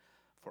land,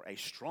 for a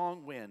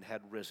strong wind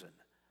had risen,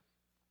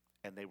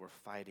 and they were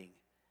fighting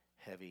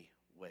heavy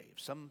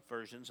waves. Some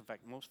versions, in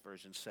fact, most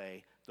versions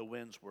say the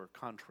winds were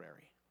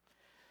contrary.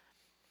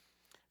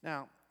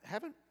 Now,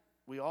 haven't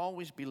we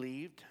always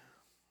believed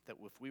that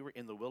if we were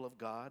in the will of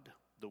God,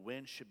 the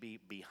wind should be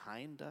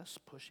behind us,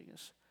 pushing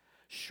us?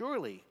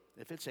 Surely,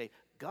 if it's a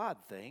God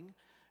thing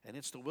and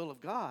it's the will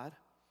of God,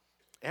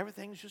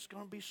 everything's just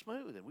going to be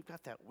smooth, and we've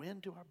got that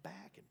wind to our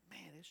back, and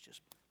man, it's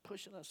just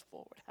pushing us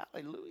forward.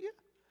 Hallelujah.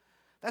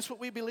 That's what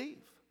we believe.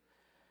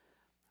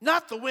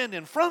 Not the wind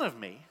in front of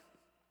me.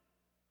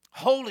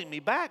 holding me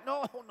back.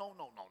 No.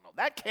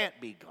 That can't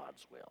be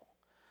God's will.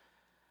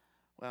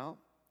 Well,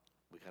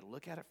 we got to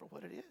look at it for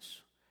what it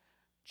is.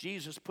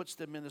 Jesus puts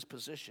them in this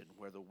position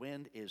where the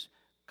wind is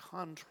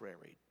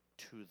contrary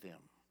to them,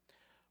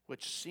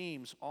 which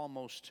seems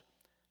almost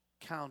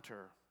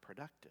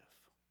counterproductive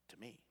to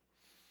me.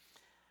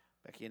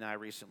 Becky and I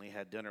recently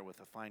had dinner with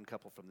a fine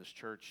couple from this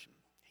church.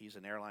 He's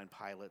an airline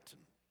pilot,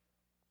 and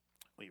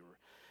we were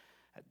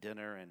at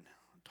dinner and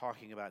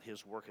talking about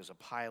his work as a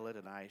pilot,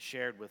 and I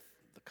shared with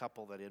the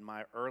couple that in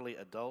my early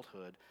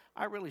adulthood,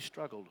 I really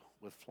struggled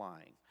with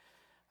flying.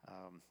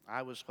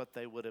 I was what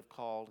they would have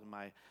called in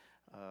my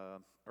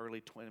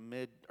early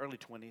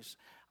 20s,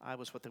 I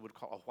was what they would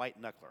call a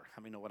white knuckler.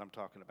 How many know what I'm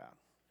talking about?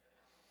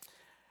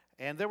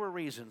 And there were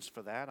reasons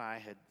for that. I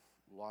had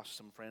lost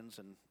some friends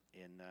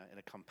in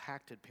a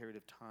compacted period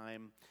of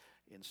time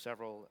in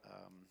several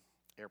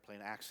airplane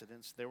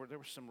accidents. There were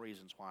some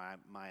reasons why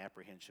my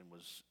apprehension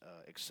was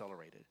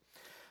accelerated.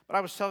 But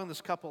I was telling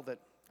this couple that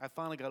I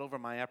finally got over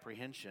my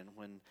apprehension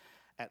when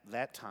at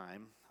that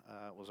time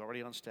was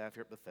already on staff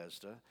here at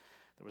Bethesda.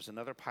 There was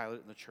another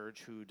pilot in the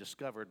church who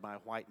discovered my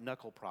white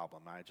knuckle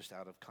problem. I just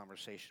out of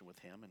conversation with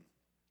him. And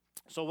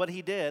so what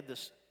he did,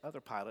 this other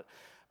pilot,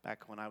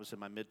 back when I was in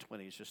my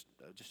mid-20s,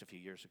 just a few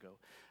years ago,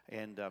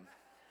 and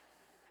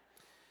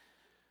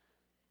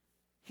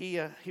he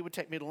would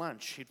take me to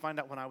lunch. He'd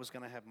find out when I was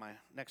going to have my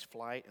next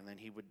flight, and then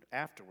he would,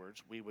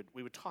 afterwards, we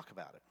would talk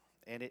about it.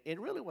 And it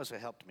really was a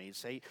help to me. He'd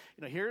say,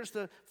 here's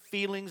the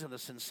feelings and the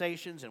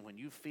sensations, and when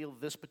you feel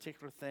this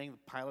particular thing,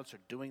 the pilots are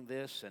doing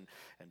this and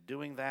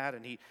doing that.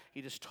 And he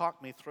just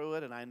talked me through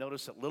it, and I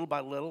noticed that little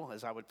by little,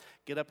 as I would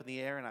get up in the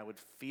air and I would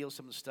feel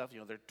some of the stuff,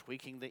 they're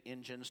tweaking the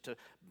engines to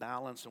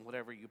balance and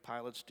whatever you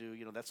pilots do,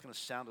 that's going to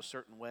sound a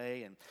certain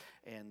way.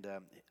 And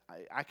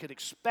I could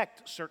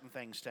expect certain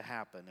things to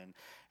happen.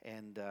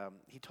 And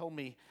he told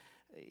me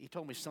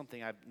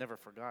something I've never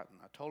forgotten.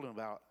 I told him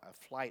about a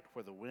flight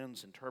where the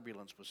winds and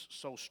turbulence was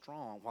so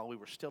strong while we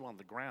were still on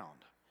the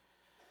ground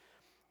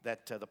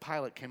that the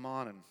pilot came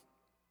on and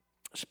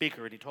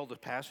speaker, and he told the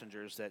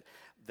passengers that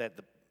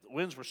the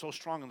winds were so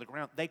strong on the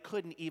ground they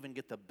couldn't even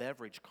get the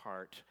beverage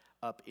cart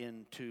up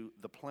into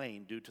the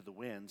plane due to the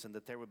winds, and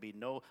that there would be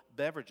no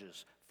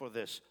beverages for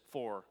this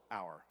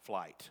 4-hour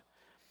flight.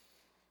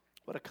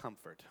 What a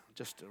comfort,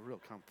 just a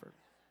real comfort.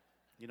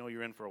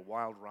 You're in for a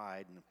wild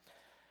ride. And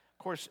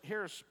of course,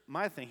 here's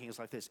my thinking is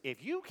like this.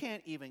 If you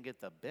can't even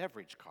get the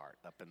beverage cart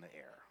up in the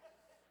air,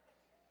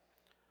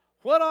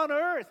 what on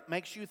earth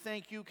makes you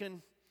think you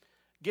can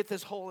get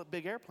this whole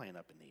big airplane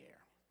up in the air?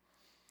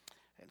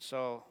 And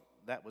so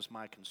that was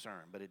my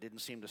concern, but it didn't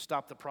seem to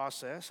stop the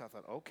process. I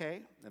thought,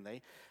 okay. And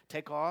they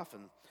take off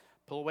and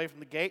pull away from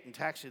the gate and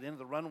taxi it into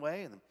the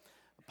runway, and the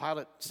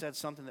pilot said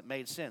something that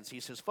made sense. He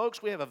says,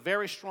 folks, we have a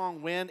very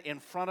strong wind in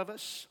front of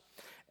us,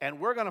 and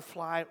we're going to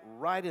fly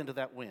right into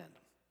that wind.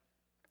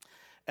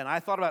 And I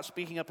thought about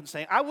speaking up and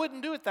saying, I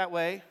wouldn't do it that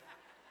way.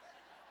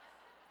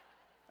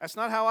 That's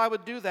not how I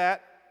would do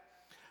that.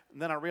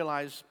 And then I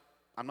realized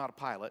I'm not a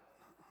pilot,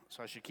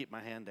 so I should keep my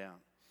hand down.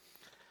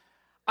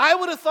 I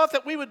would have thought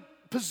that we would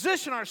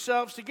position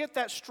ourselves to get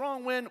that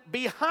strong wind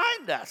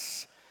behind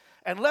us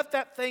and let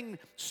that thing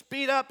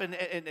speed up and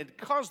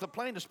cause the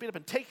plane to speed up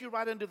and take you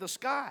right into the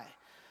sky.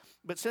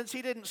 But since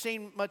he didn't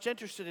seem much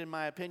interested in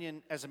my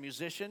opinion as a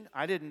musician,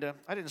 I didn't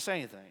say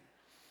anything.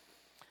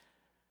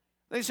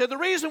 They said the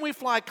reason we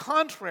fly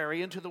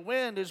contrary into the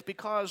wind is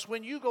because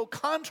when you go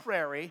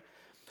contrary,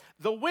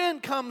 the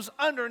wind comes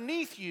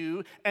underneath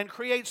you and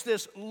creates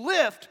this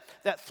lift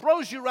that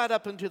throws you right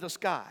up into the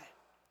sky.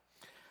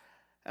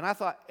 And I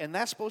thought, and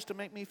that's supposed to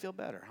make me feel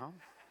better, huh?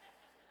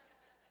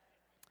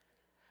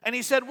 And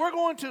he said, we're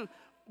going to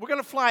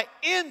fly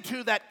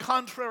into that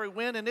contrary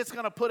wind, and it's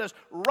going to put us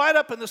right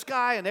up in the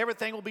sky, and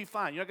everything will be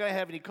fine. You're not going to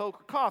have any Coke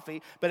or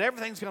coffee, but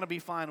everything's going to be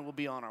fine, and we'll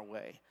be on our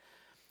way.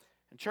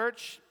 And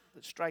church,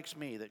 it strikes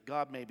me that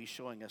God may be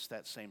showing us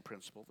that same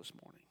principle this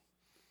morning.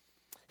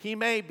 He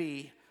may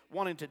be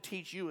wanting to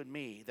teach you and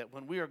me that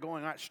when we are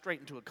going right straight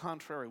into a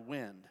contrary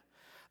wind,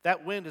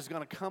 that wind is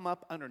going to come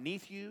up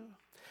underneath you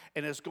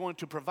and is going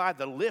to provide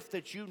the lift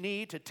that you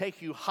need to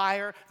take you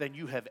higher than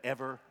you have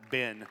ever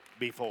been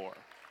before.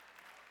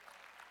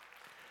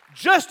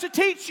 Just to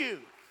teach you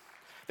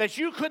that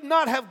you could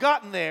not have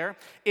gotten there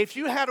if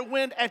you had a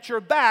wind at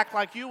your back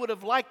like you would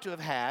have liked to have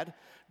had,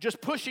 just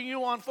pushing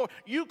you on forward.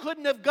 You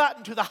couldn't have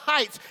gotten to the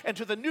heights and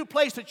to the new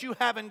place that you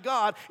have in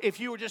God if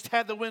you were just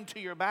had the wind to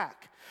your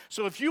back.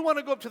 So if you want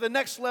to go up to the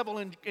next level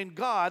in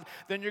God,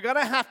 then you're going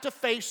to have to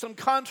face some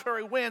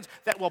contrary winds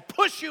that will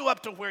push you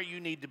up to where you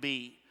need to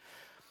be.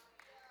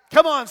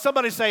 Come on,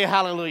 somebody say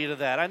hallelujah to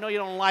that. I know you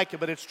don't like it,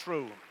 but it's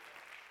true.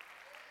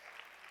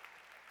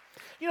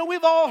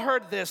 We've all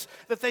heard this,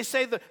 that they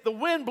say the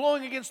wind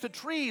blowing against the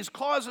trees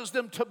causes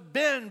them to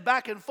bend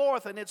back and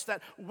forth, and it's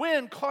that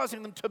wind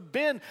causing them to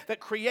bend that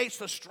creates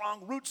the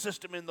strong root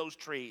system in those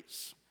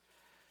trees.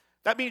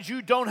 That means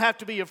you don't have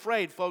to be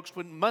afraid, folks,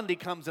 when Monday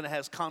comes and it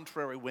has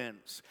contrary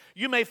winds.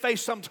 You may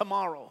face some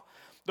tomorrow,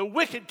 The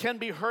wicked can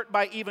be hurt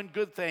by even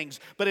good things,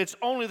 but it's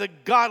only the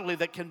godly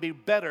that can be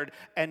bettered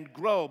and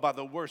grow by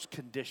the worst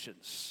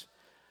conditions.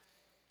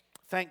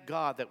 Thank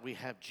God that we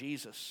have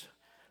Jesus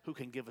who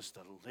can give us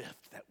the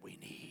lift that we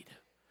need.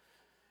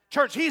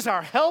 Church, He's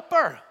our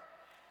helper.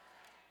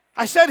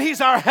 I said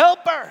He's our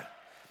helper.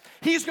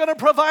 He's going to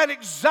provide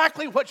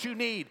exactly what you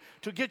need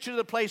to get you to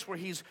the place where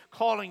He's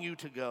calling you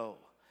to go.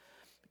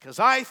 Because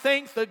I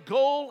think the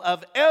goal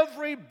of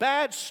every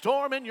bad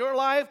storm in your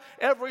life,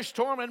 every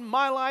storm in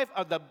my life,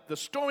 the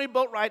stormy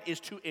boat ride is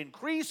to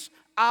increase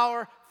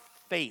our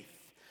faith.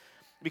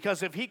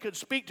 Because if He could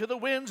speak to the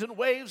winds and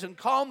waves and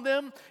calm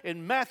them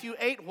in Matthew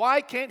 8,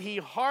 why can't He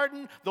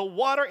harden the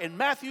water in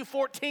Matthew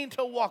 14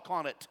 to walk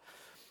on it?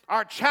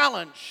 Our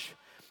challenge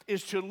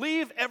is to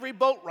leave every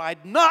boat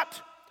ride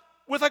not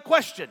with a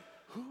question.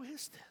 Who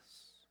is this?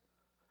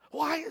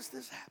 Why is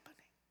this happening?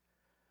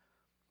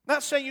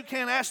 Not saying you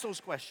can't ask those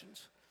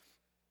questions,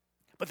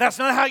 but that's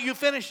not how you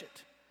finish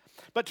it.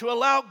 But to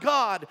allow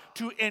God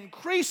to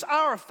increase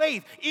our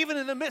faith, even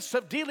in the midst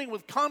of dealing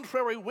with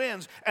contrary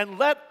winds, and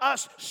let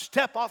us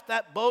step off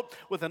that boat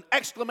with an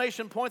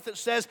exclamation point that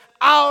says,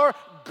 our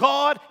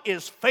God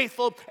is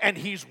faithful and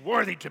He's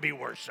worthy to be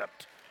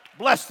worshiped.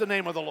 Bless the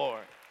name of the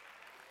Lord.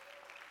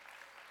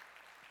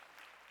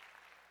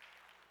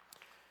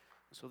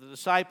 So the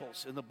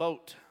disciples in the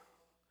boat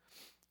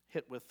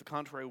hit with the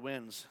contrary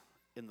winds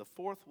in the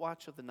fourth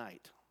watch of the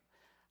night.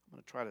 I'm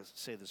going to try to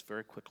say this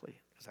very quickly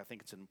because I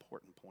think it's an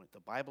important point.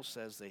 The Bible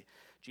says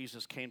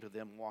Jesus came to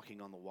them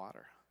walking on the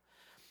water.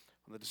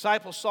 When the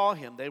disciples saw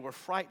Him, they were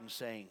frightened,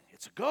 saying,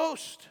 "It's a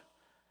ghost."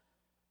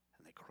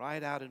 And they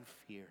cried out in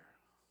fear.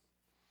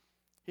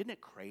 Isn't it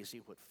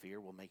crazy what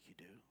fear will make you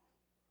do?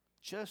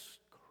 Just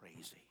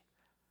crazy,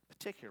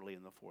 particularly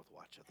in the fourth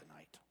watch of the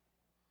night.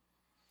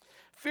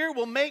 Fear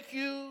will make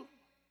you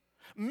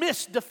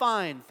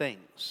misdefine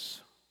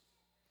things.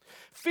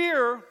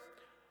 Fear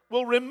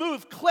will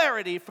remove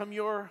clarity from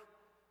your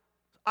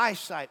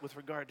eyesight with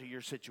regard to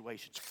your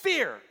situations.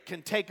 Fear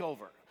can take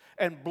over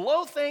and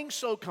blow things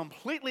so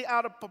completely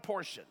out of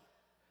proportion.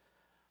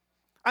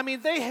 I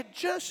mean, they had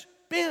just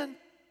been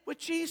with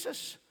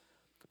Jesus,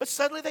 but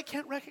suddenly they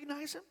can't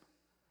recognize Him.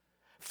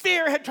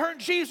 Fear had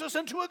turned Jesus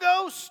into a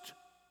ghost.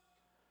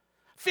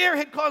 Fear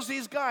had caused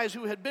these guys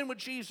who had been with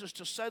Jesus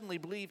to suddenly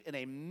believe in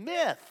a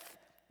myth.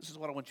 This is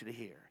what I want you to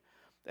hear.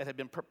 That had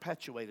been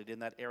perpetuated in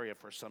that area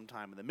for some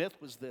time. And the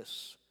myth was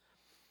this.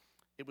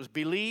 It was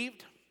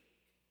believed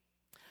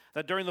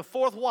that during the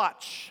fourth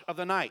watch of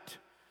the night,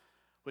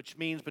 which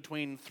means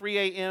between 3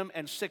 a.m.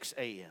 and 6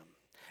 a.m.,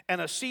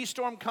 and a sea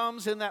storm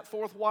comes in that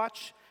fourth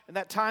watch, in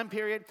that time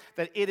period,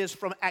 that it is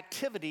from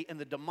activity in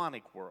the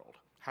demonic world.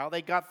 How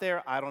they got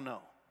there, I don't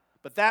know.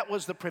 But that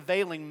was the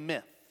prevailing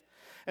myth.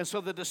 And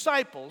so the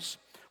disciples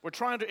were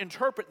trying to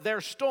interpret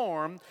their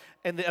storm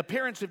and the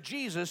appearance of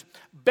Jesus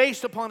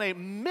based upon a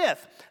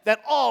myth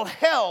that all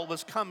hell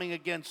was coming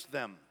against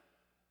them.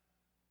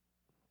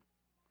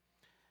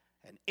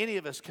 And any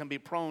of us can be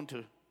prone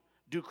to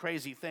do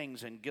crazy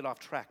things and get off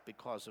track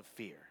because of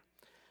fear.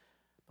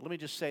 But let me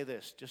just say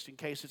this, just in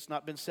case it's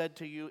not been said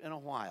to you in a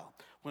while.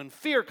 When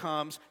fear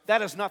comes,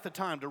 that is not the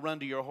time to run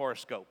to your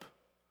horoscope.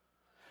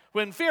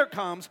 When fear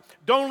comes,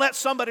 don't let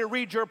somebody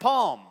read your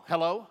palm.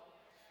 Hello?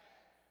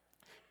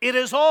 It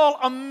is all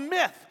a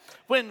myth.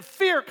 When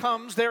fear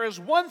comes, there is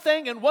one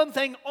thing and one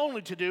thing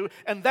only to do,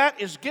 and that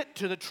is get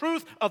to the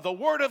truth of the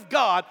Word of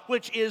God,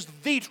 which is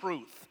the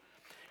truth.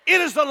 It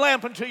is the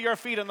lamp unto your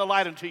feet and the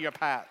light unto your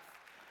path.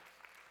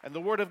 And the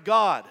Word of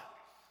God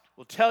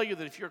will tell you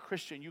that if you're a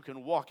Christian, you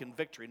can walk in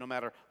victory no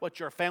matter what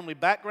your family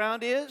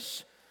background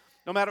is,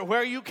 no matter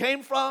where you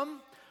came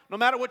from, no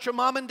matter what your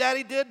mom and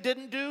daddy did,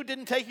 didn't do,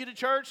 didn't take you to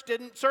church,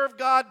 didn't serve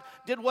God,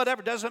 did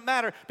whatever, doesn't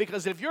matter.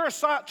 Because if you're a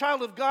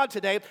child of God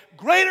today,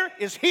 greater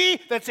is He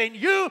that's in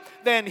you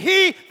than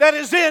he that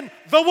is in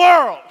the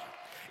world.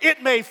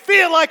 It may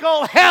feel like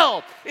all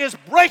hell is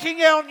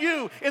breaking on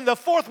you in the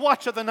fourth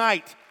watch of the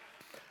night,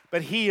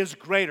 but He is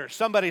greater.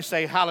 Somebody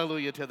say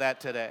hallelujah to that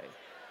today.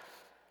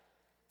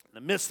 In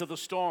the midst of the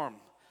storm,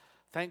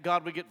 thank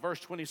God we get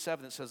verse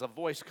 27 that says a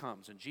voice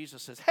comes and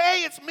Jesus says,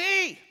 "Hey, it's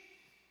me.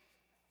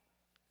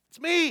 It's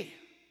me."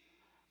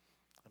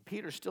 And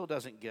Peter still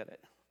doesn't get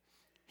it.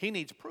 He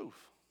needs proof.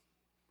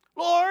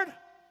 Lord,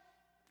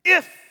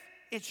 if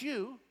it's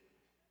you,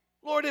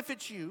 Lord, if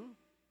it's you.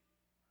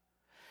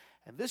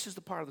 And this is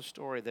the part of the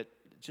story that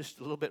just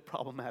a little bit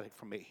problematic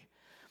for me.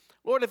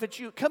 Lord, if it's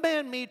you,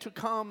 command me to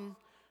come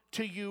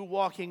to you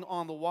walking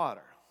on the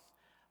water.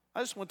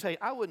 I just want to tell you,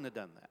 I wouldn't have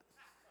done that.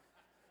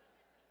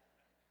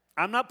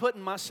 I'm not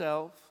putting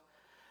myself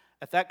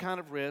at that kind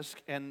of risk,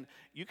 and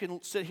you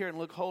can sit here and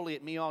look holy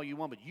at me all you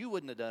want, but you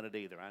wouldn't have done it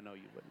either. I know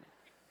you wouldn't.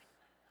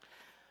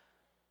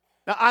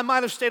 Now, I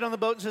might have stayed on the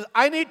boat and said,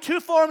 I need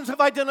 2 forms of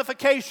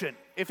identification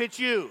if it's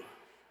you.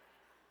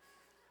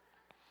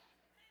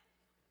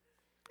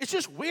 It's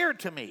just weird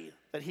to me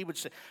that he would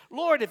say,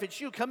 Lord, if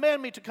it's you,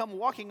 command me to come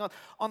walking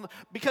on the,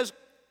 because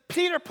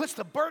Peter puts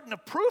the burden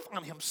of proof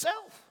on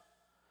himself.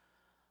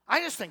 I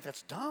just think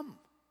that's dumb.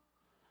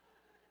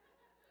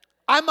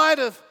 I might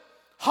have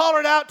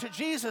hollered out to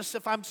Jesus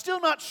if I'm still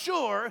not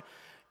sure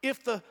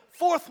if the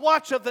fourth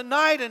watch of the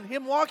night and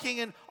him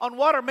walking on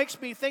water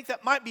makes me think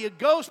that might be a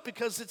ghost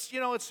because it's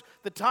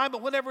the time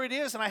of whenever it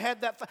is, and I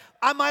had that,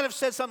 I might have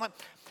said something like,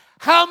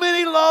 how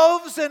many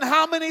loaves and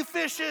how many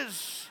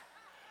fishes?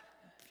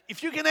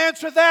 If you can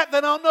answer that,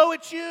 then I'll know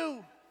it's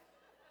you.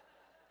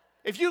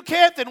 If you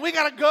can't, then we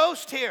got a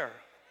ghost here.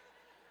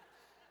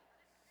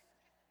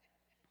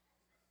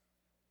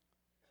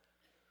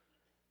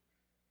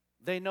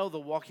 They know the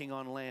walking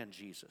on land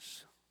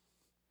Jesus,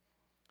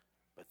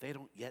 but they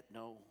don't yet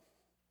know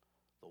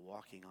the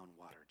walking on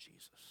water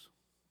Jesus.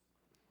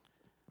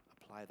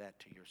 Apply that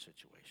to your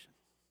situation.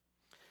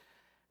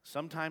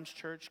 Sometimes,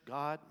 church,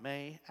 God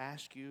may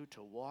ask you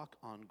to walk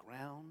on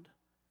ground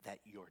that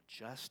you're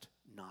just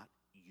not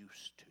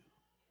used to.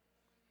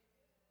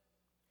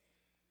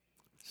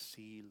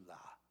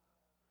 Selah.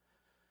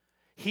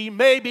 He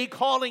may be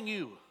calling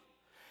you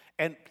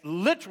and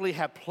literally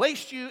have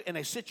placed you in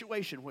a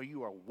situation where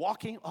you are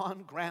walking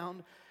on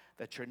ground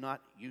that you're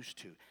not used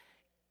to.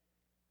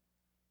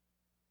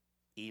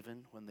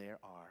 Even when there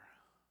are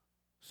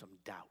some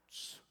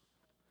doubts.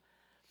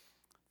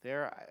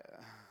 This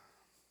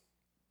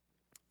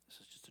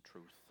is just the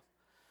truth.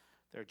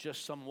 There are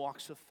just some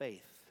walks of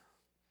faith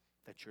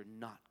that you're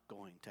not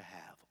going to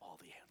have all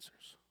the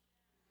answers.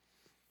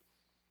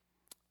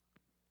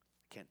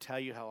 I can't tell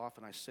you how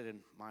often I sit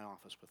in my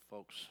office with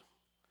folks,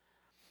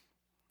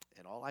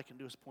 and all I can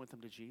do is point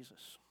them to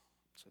Jesus.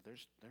 So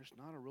there's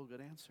not a real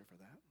good answer for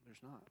that.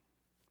 There's not.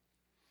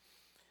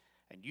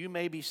 And you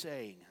may be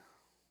saying,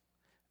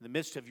 in the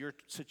midst of your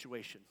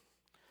situation,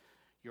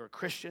 you're a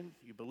Christian,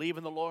 you believe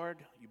in the Lord,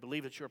 you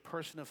believe that you're a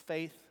person of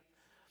faith,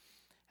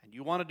 and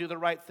you want to do the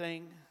right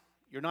thing.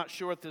 You're not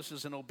sure if this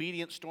is an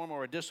obedient storm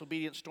or a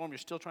disobedient storm. You're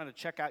still trying to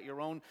check out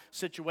your own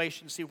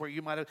situation, see where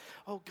you might have,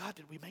 oh, God,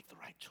 did we make the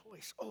right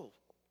choice? Oh,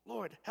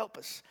 Lord, help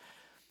us.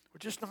 We're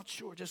just not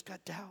sure, just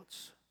got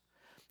doubts.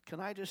 Can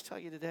I just tell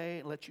you today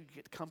and let you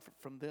get comfort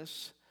from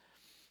this,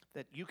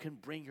 that you can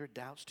bring your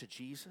doubts to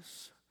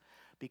Jesus,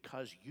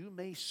 because you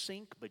may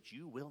sink, but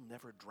you will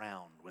never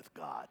drown with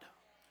God.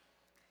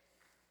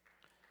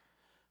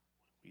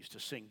 We used to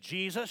sing,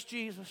 Jesus,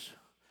 Jesus,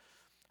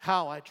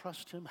 how I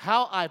trust him,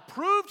 how I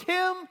proved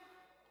him,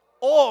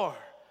 or.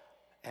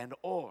 And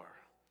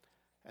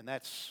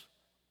that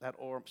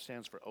or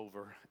stands for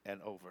over and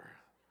over,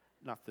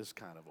 not this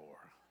kind of or.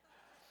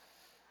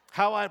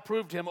 How I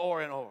proved him,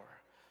 or and or.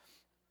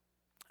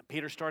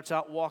 Peter starts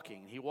out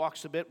walking. He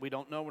walks a bit. We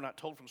don't know. We're not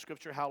told from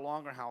Scripture how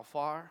long or how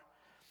far.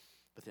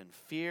 But then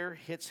fear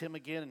hits him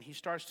again, and he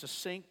starts to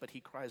sink, but he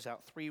cries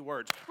out 3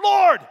 words,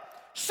 Lord,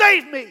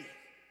 save me!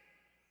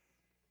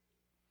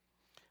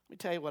 Let me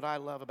tell you what I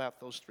love about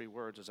those 3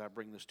 words as I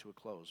bring this to a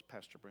close.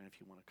 Pastor Brent,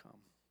 if you want to come.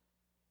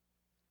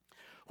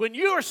 When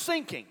you are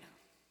sinking,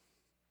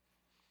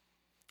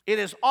 it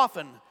is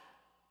often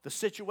the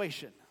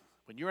situation,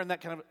 when you're in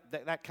that kind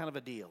of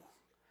a deal,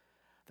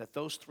 that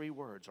those 3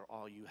 words are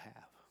all you have.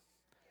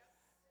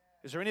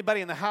 Is there anybody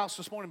in the house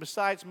this morning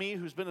besides me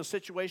who's been in a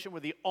situation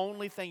where the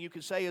only thing you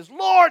can say is,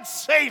 Lord,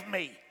 save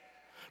me.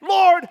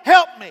 Lord,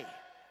 help me.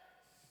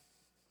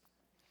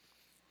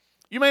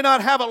 You may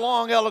not have a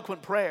long,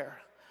 eloquent prayer,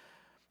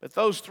 but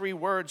those 3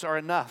 words are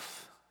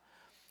enough.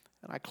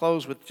 And I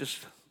close with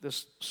just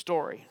this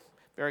story,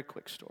 very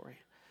quick story.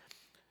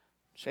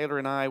 Shayla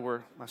and I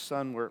my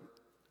son were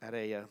at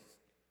a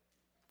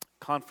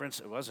conference.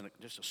 It wasn't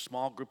just a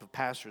small group of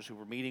pastors who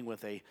were meeting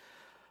with a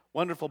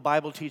wonderful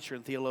Bible teacher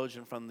and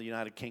theologian from the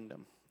United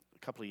Kingdom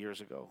a couple of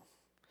years ago.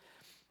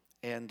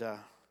 And this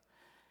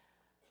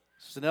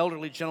is an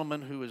elderly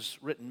gentleman who has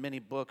written many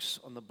books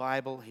on the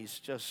Bible. He's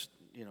just,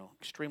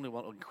 extremely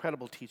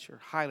incredible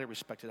teacher, highly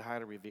respected,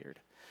 highly revered.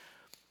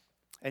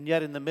 And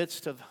yet in the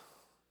midst of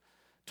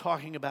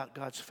talking about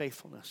God's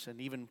faithfulness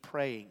and even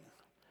praying,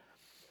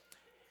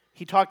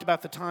 he talked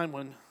about the time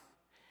when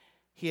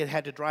he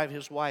had to drive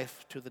his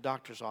wife to the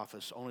doctor's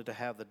office only to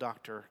have the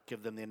doctor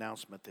give them the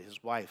announcement that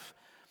his wife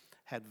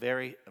had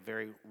a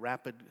very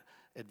rapid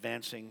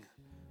advancing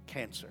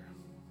cancer.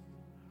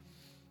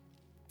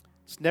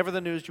 It's never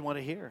the news you want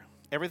to hear.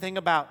 Everything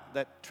about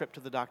that trip to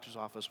the doctor's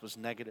office was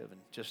negative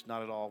and just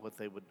not at all what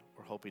they were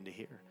hoping to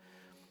hear.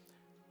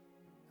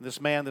 And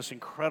this man, this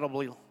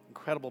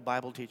incredible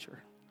Bible teacher,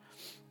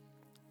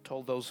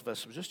 told those of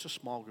us, it was just a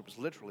small group, it was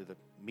literally the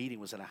meeting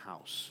was in a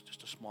house,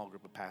 just a small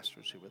group of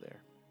pastors who were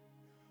there.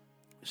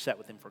 We sat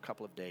with him for a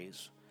couple of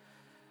days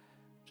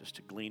just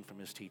to glean from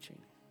his teaching.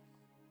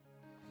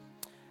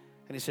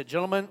 And he said,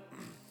 gentlemen,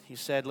 he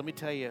said, let me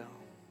tell you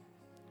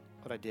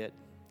what I did.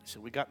 He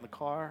said, we got in the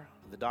car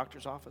at the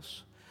doctor's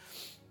office,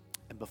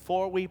 and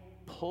before we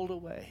pulled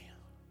away,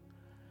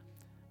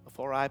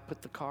 before I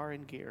put the car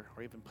in gear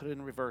or even put it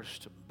in reverse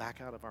to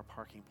back out of our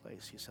parking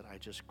place, he said, I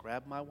just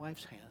grabbed my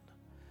wife's hand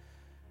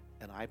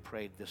and I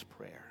prayed this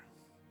prayer.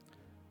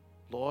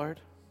 Lord,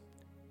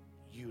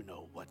 you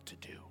know what to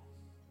do.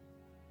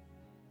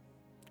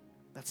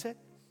 That's it.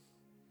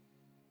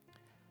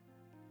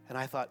 And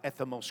I thought at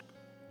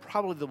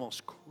probably the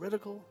most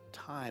critical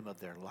time of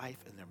their life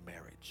and their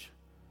marriage,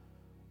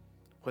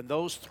 When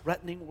those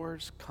threatening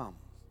words come,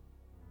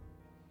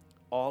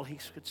 all he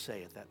could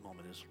say at that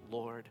moment is,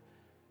 Lord,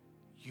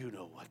 you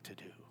know what to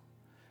do.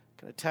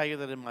 Can I tell you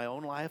that in my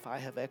own life, I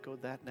have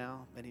echoed that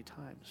now many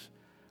times.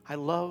 I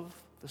love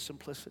the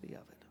simplicity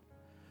of it.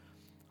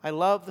 I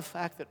love the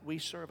fact that we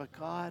serve a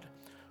God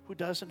who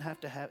doesn't have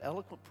to have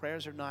eloquent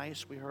prayers are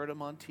nice. We heard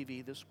them on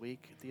TV this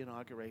week at the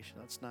inauguration.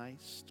 That's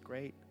nice. It's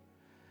great.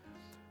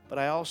 But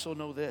I also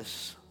know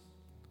this.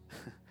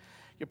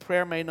 Your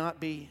prayer may not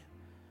be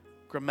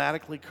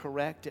grammatically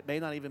correct. It may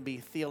not even be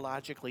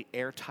theologically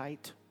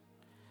airtight.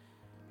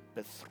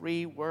 But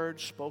 3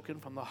 words spoken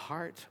from the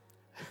heart,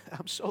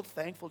 I'm so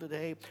thankful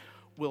today,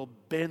 will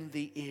bend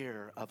the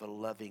ear of a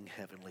loving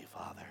Heavenly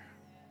Father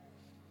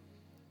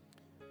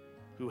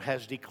who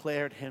has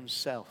declared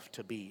himself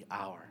to be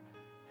our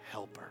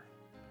helper.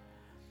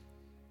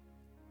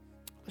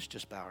 Let's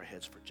just bow our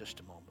heads for just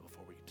a moment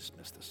before we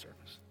dismiss this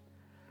service.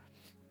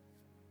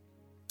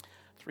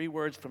 3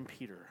 words from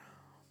Peter.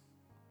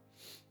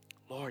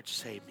 Lord,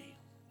 save me,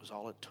 was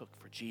all it took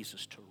for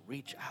Jesus to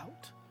reach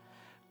out,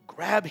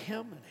 grab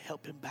him, and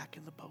help him back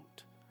in the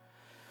boat.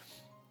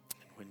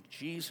 And when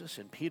Jesus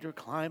and Peter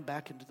climbed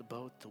back into the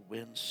boat, the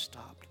wind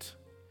stopped.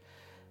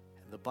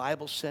 And the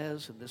Bible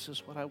says, and this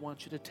is what I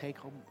want you to take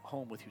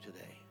home with you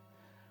today,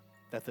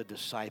 that the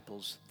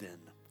disciples then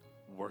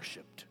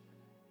worshiped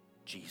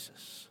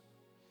Jesus.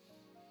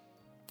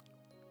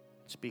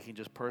 Speaking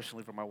just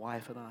personally for my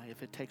wife and I,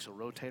 if it takes a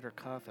rotator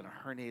cuff and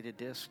a herniated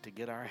disc to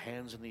get our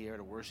hands in the air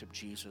to worship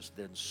Jesus,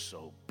 then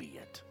so be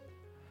it.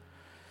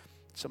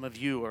 Some of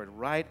you are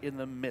right in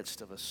the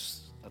midst of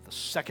the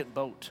second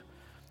boat,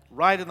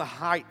 right in the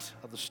height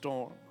of the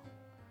storm.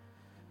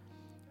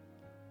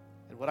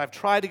 And what I've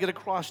tried to get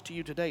across to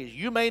you today is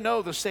you may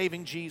know the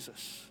saving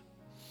Jesus.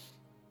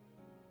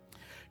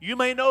 You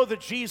may know the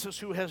Jesus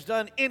who has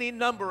done any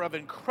number of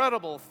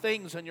incredible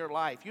things in your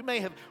life. You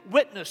may have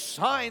witnessed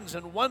signs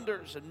and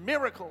wonders and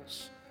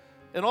miracles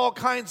and all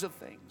kinds of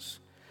things.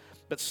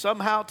 But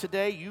somehow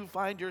today you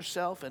find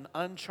yourself in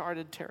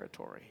uncharted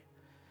territory,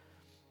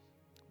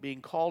 being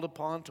called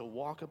upon to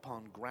walk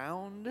upon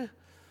ground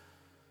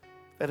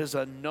that is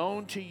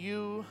unknown to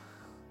you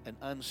and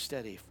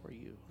unsteady for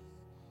you.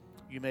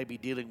 You may be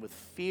dealing with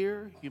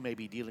fear. You may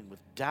be dealing with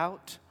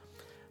doubt.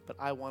 But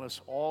I want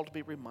us all to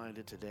be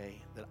reminded today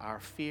that our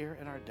fear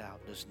and our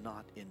doubt does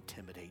not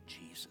intimidate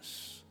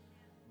Jesus.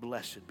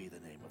 Blessed be the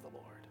name of the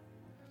Lord.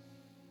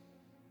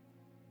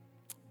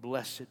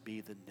 Blessed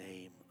be the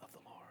name of the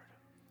Lord.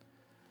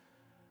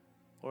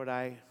 Lord,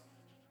 I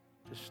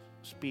just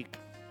speak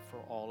for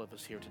all of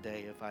us here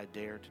today, if I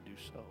dare to do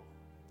so,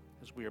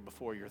 as we are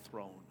before your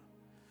throne.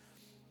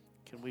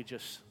 Can we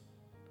just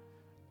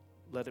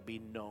let it be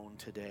known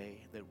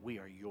today that we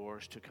are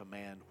yours to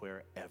command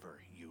wherever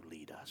you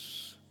lead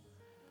us.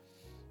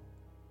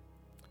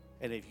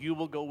 And if you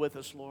will go with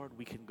us, Lord,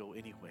 we can go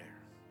anywhere.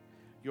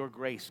 Your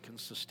grace can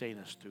sustain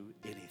us through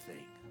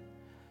anything,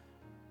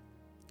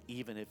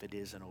 even if it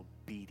is an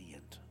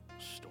obedient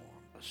storm,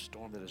 a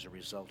storm that is a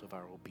result of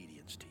our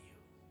obedience to you.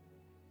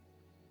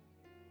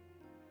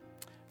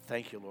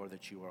 Thank you, Lord,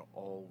 that you are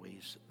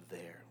always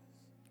there.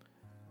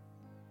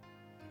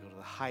 You go to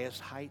the highest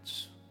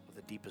heights or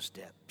the deepest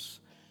depths,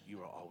 you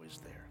are always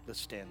there.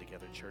 Let's stand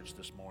together, church,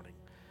 this morning.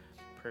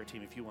 Prayer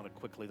team, if you want to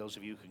quickly, those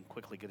of you who can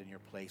quickly get in your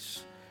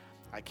place.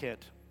 I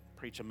can't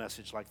preach a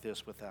message like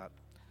this without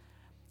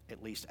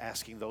at least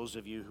asking those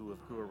of you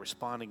who are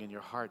responding in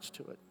your hearts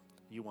to it.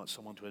 You want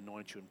someone to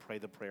anoint you and pray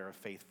the prayer of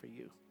faith for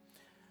you.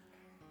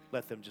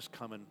 Let them just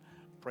come and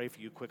pray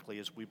for you quickly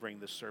as we bring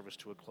this service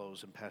to a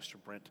close and Pastor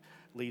Brent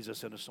leads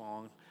us in a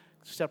song.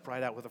 Step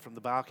right out with it from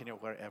the balcony or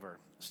wherever.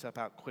 Step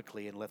out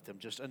quickly and let them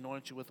just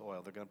anoint you with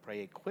oil. They're going to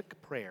pray a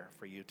quick prayer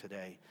for you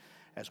today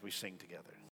as we sing together.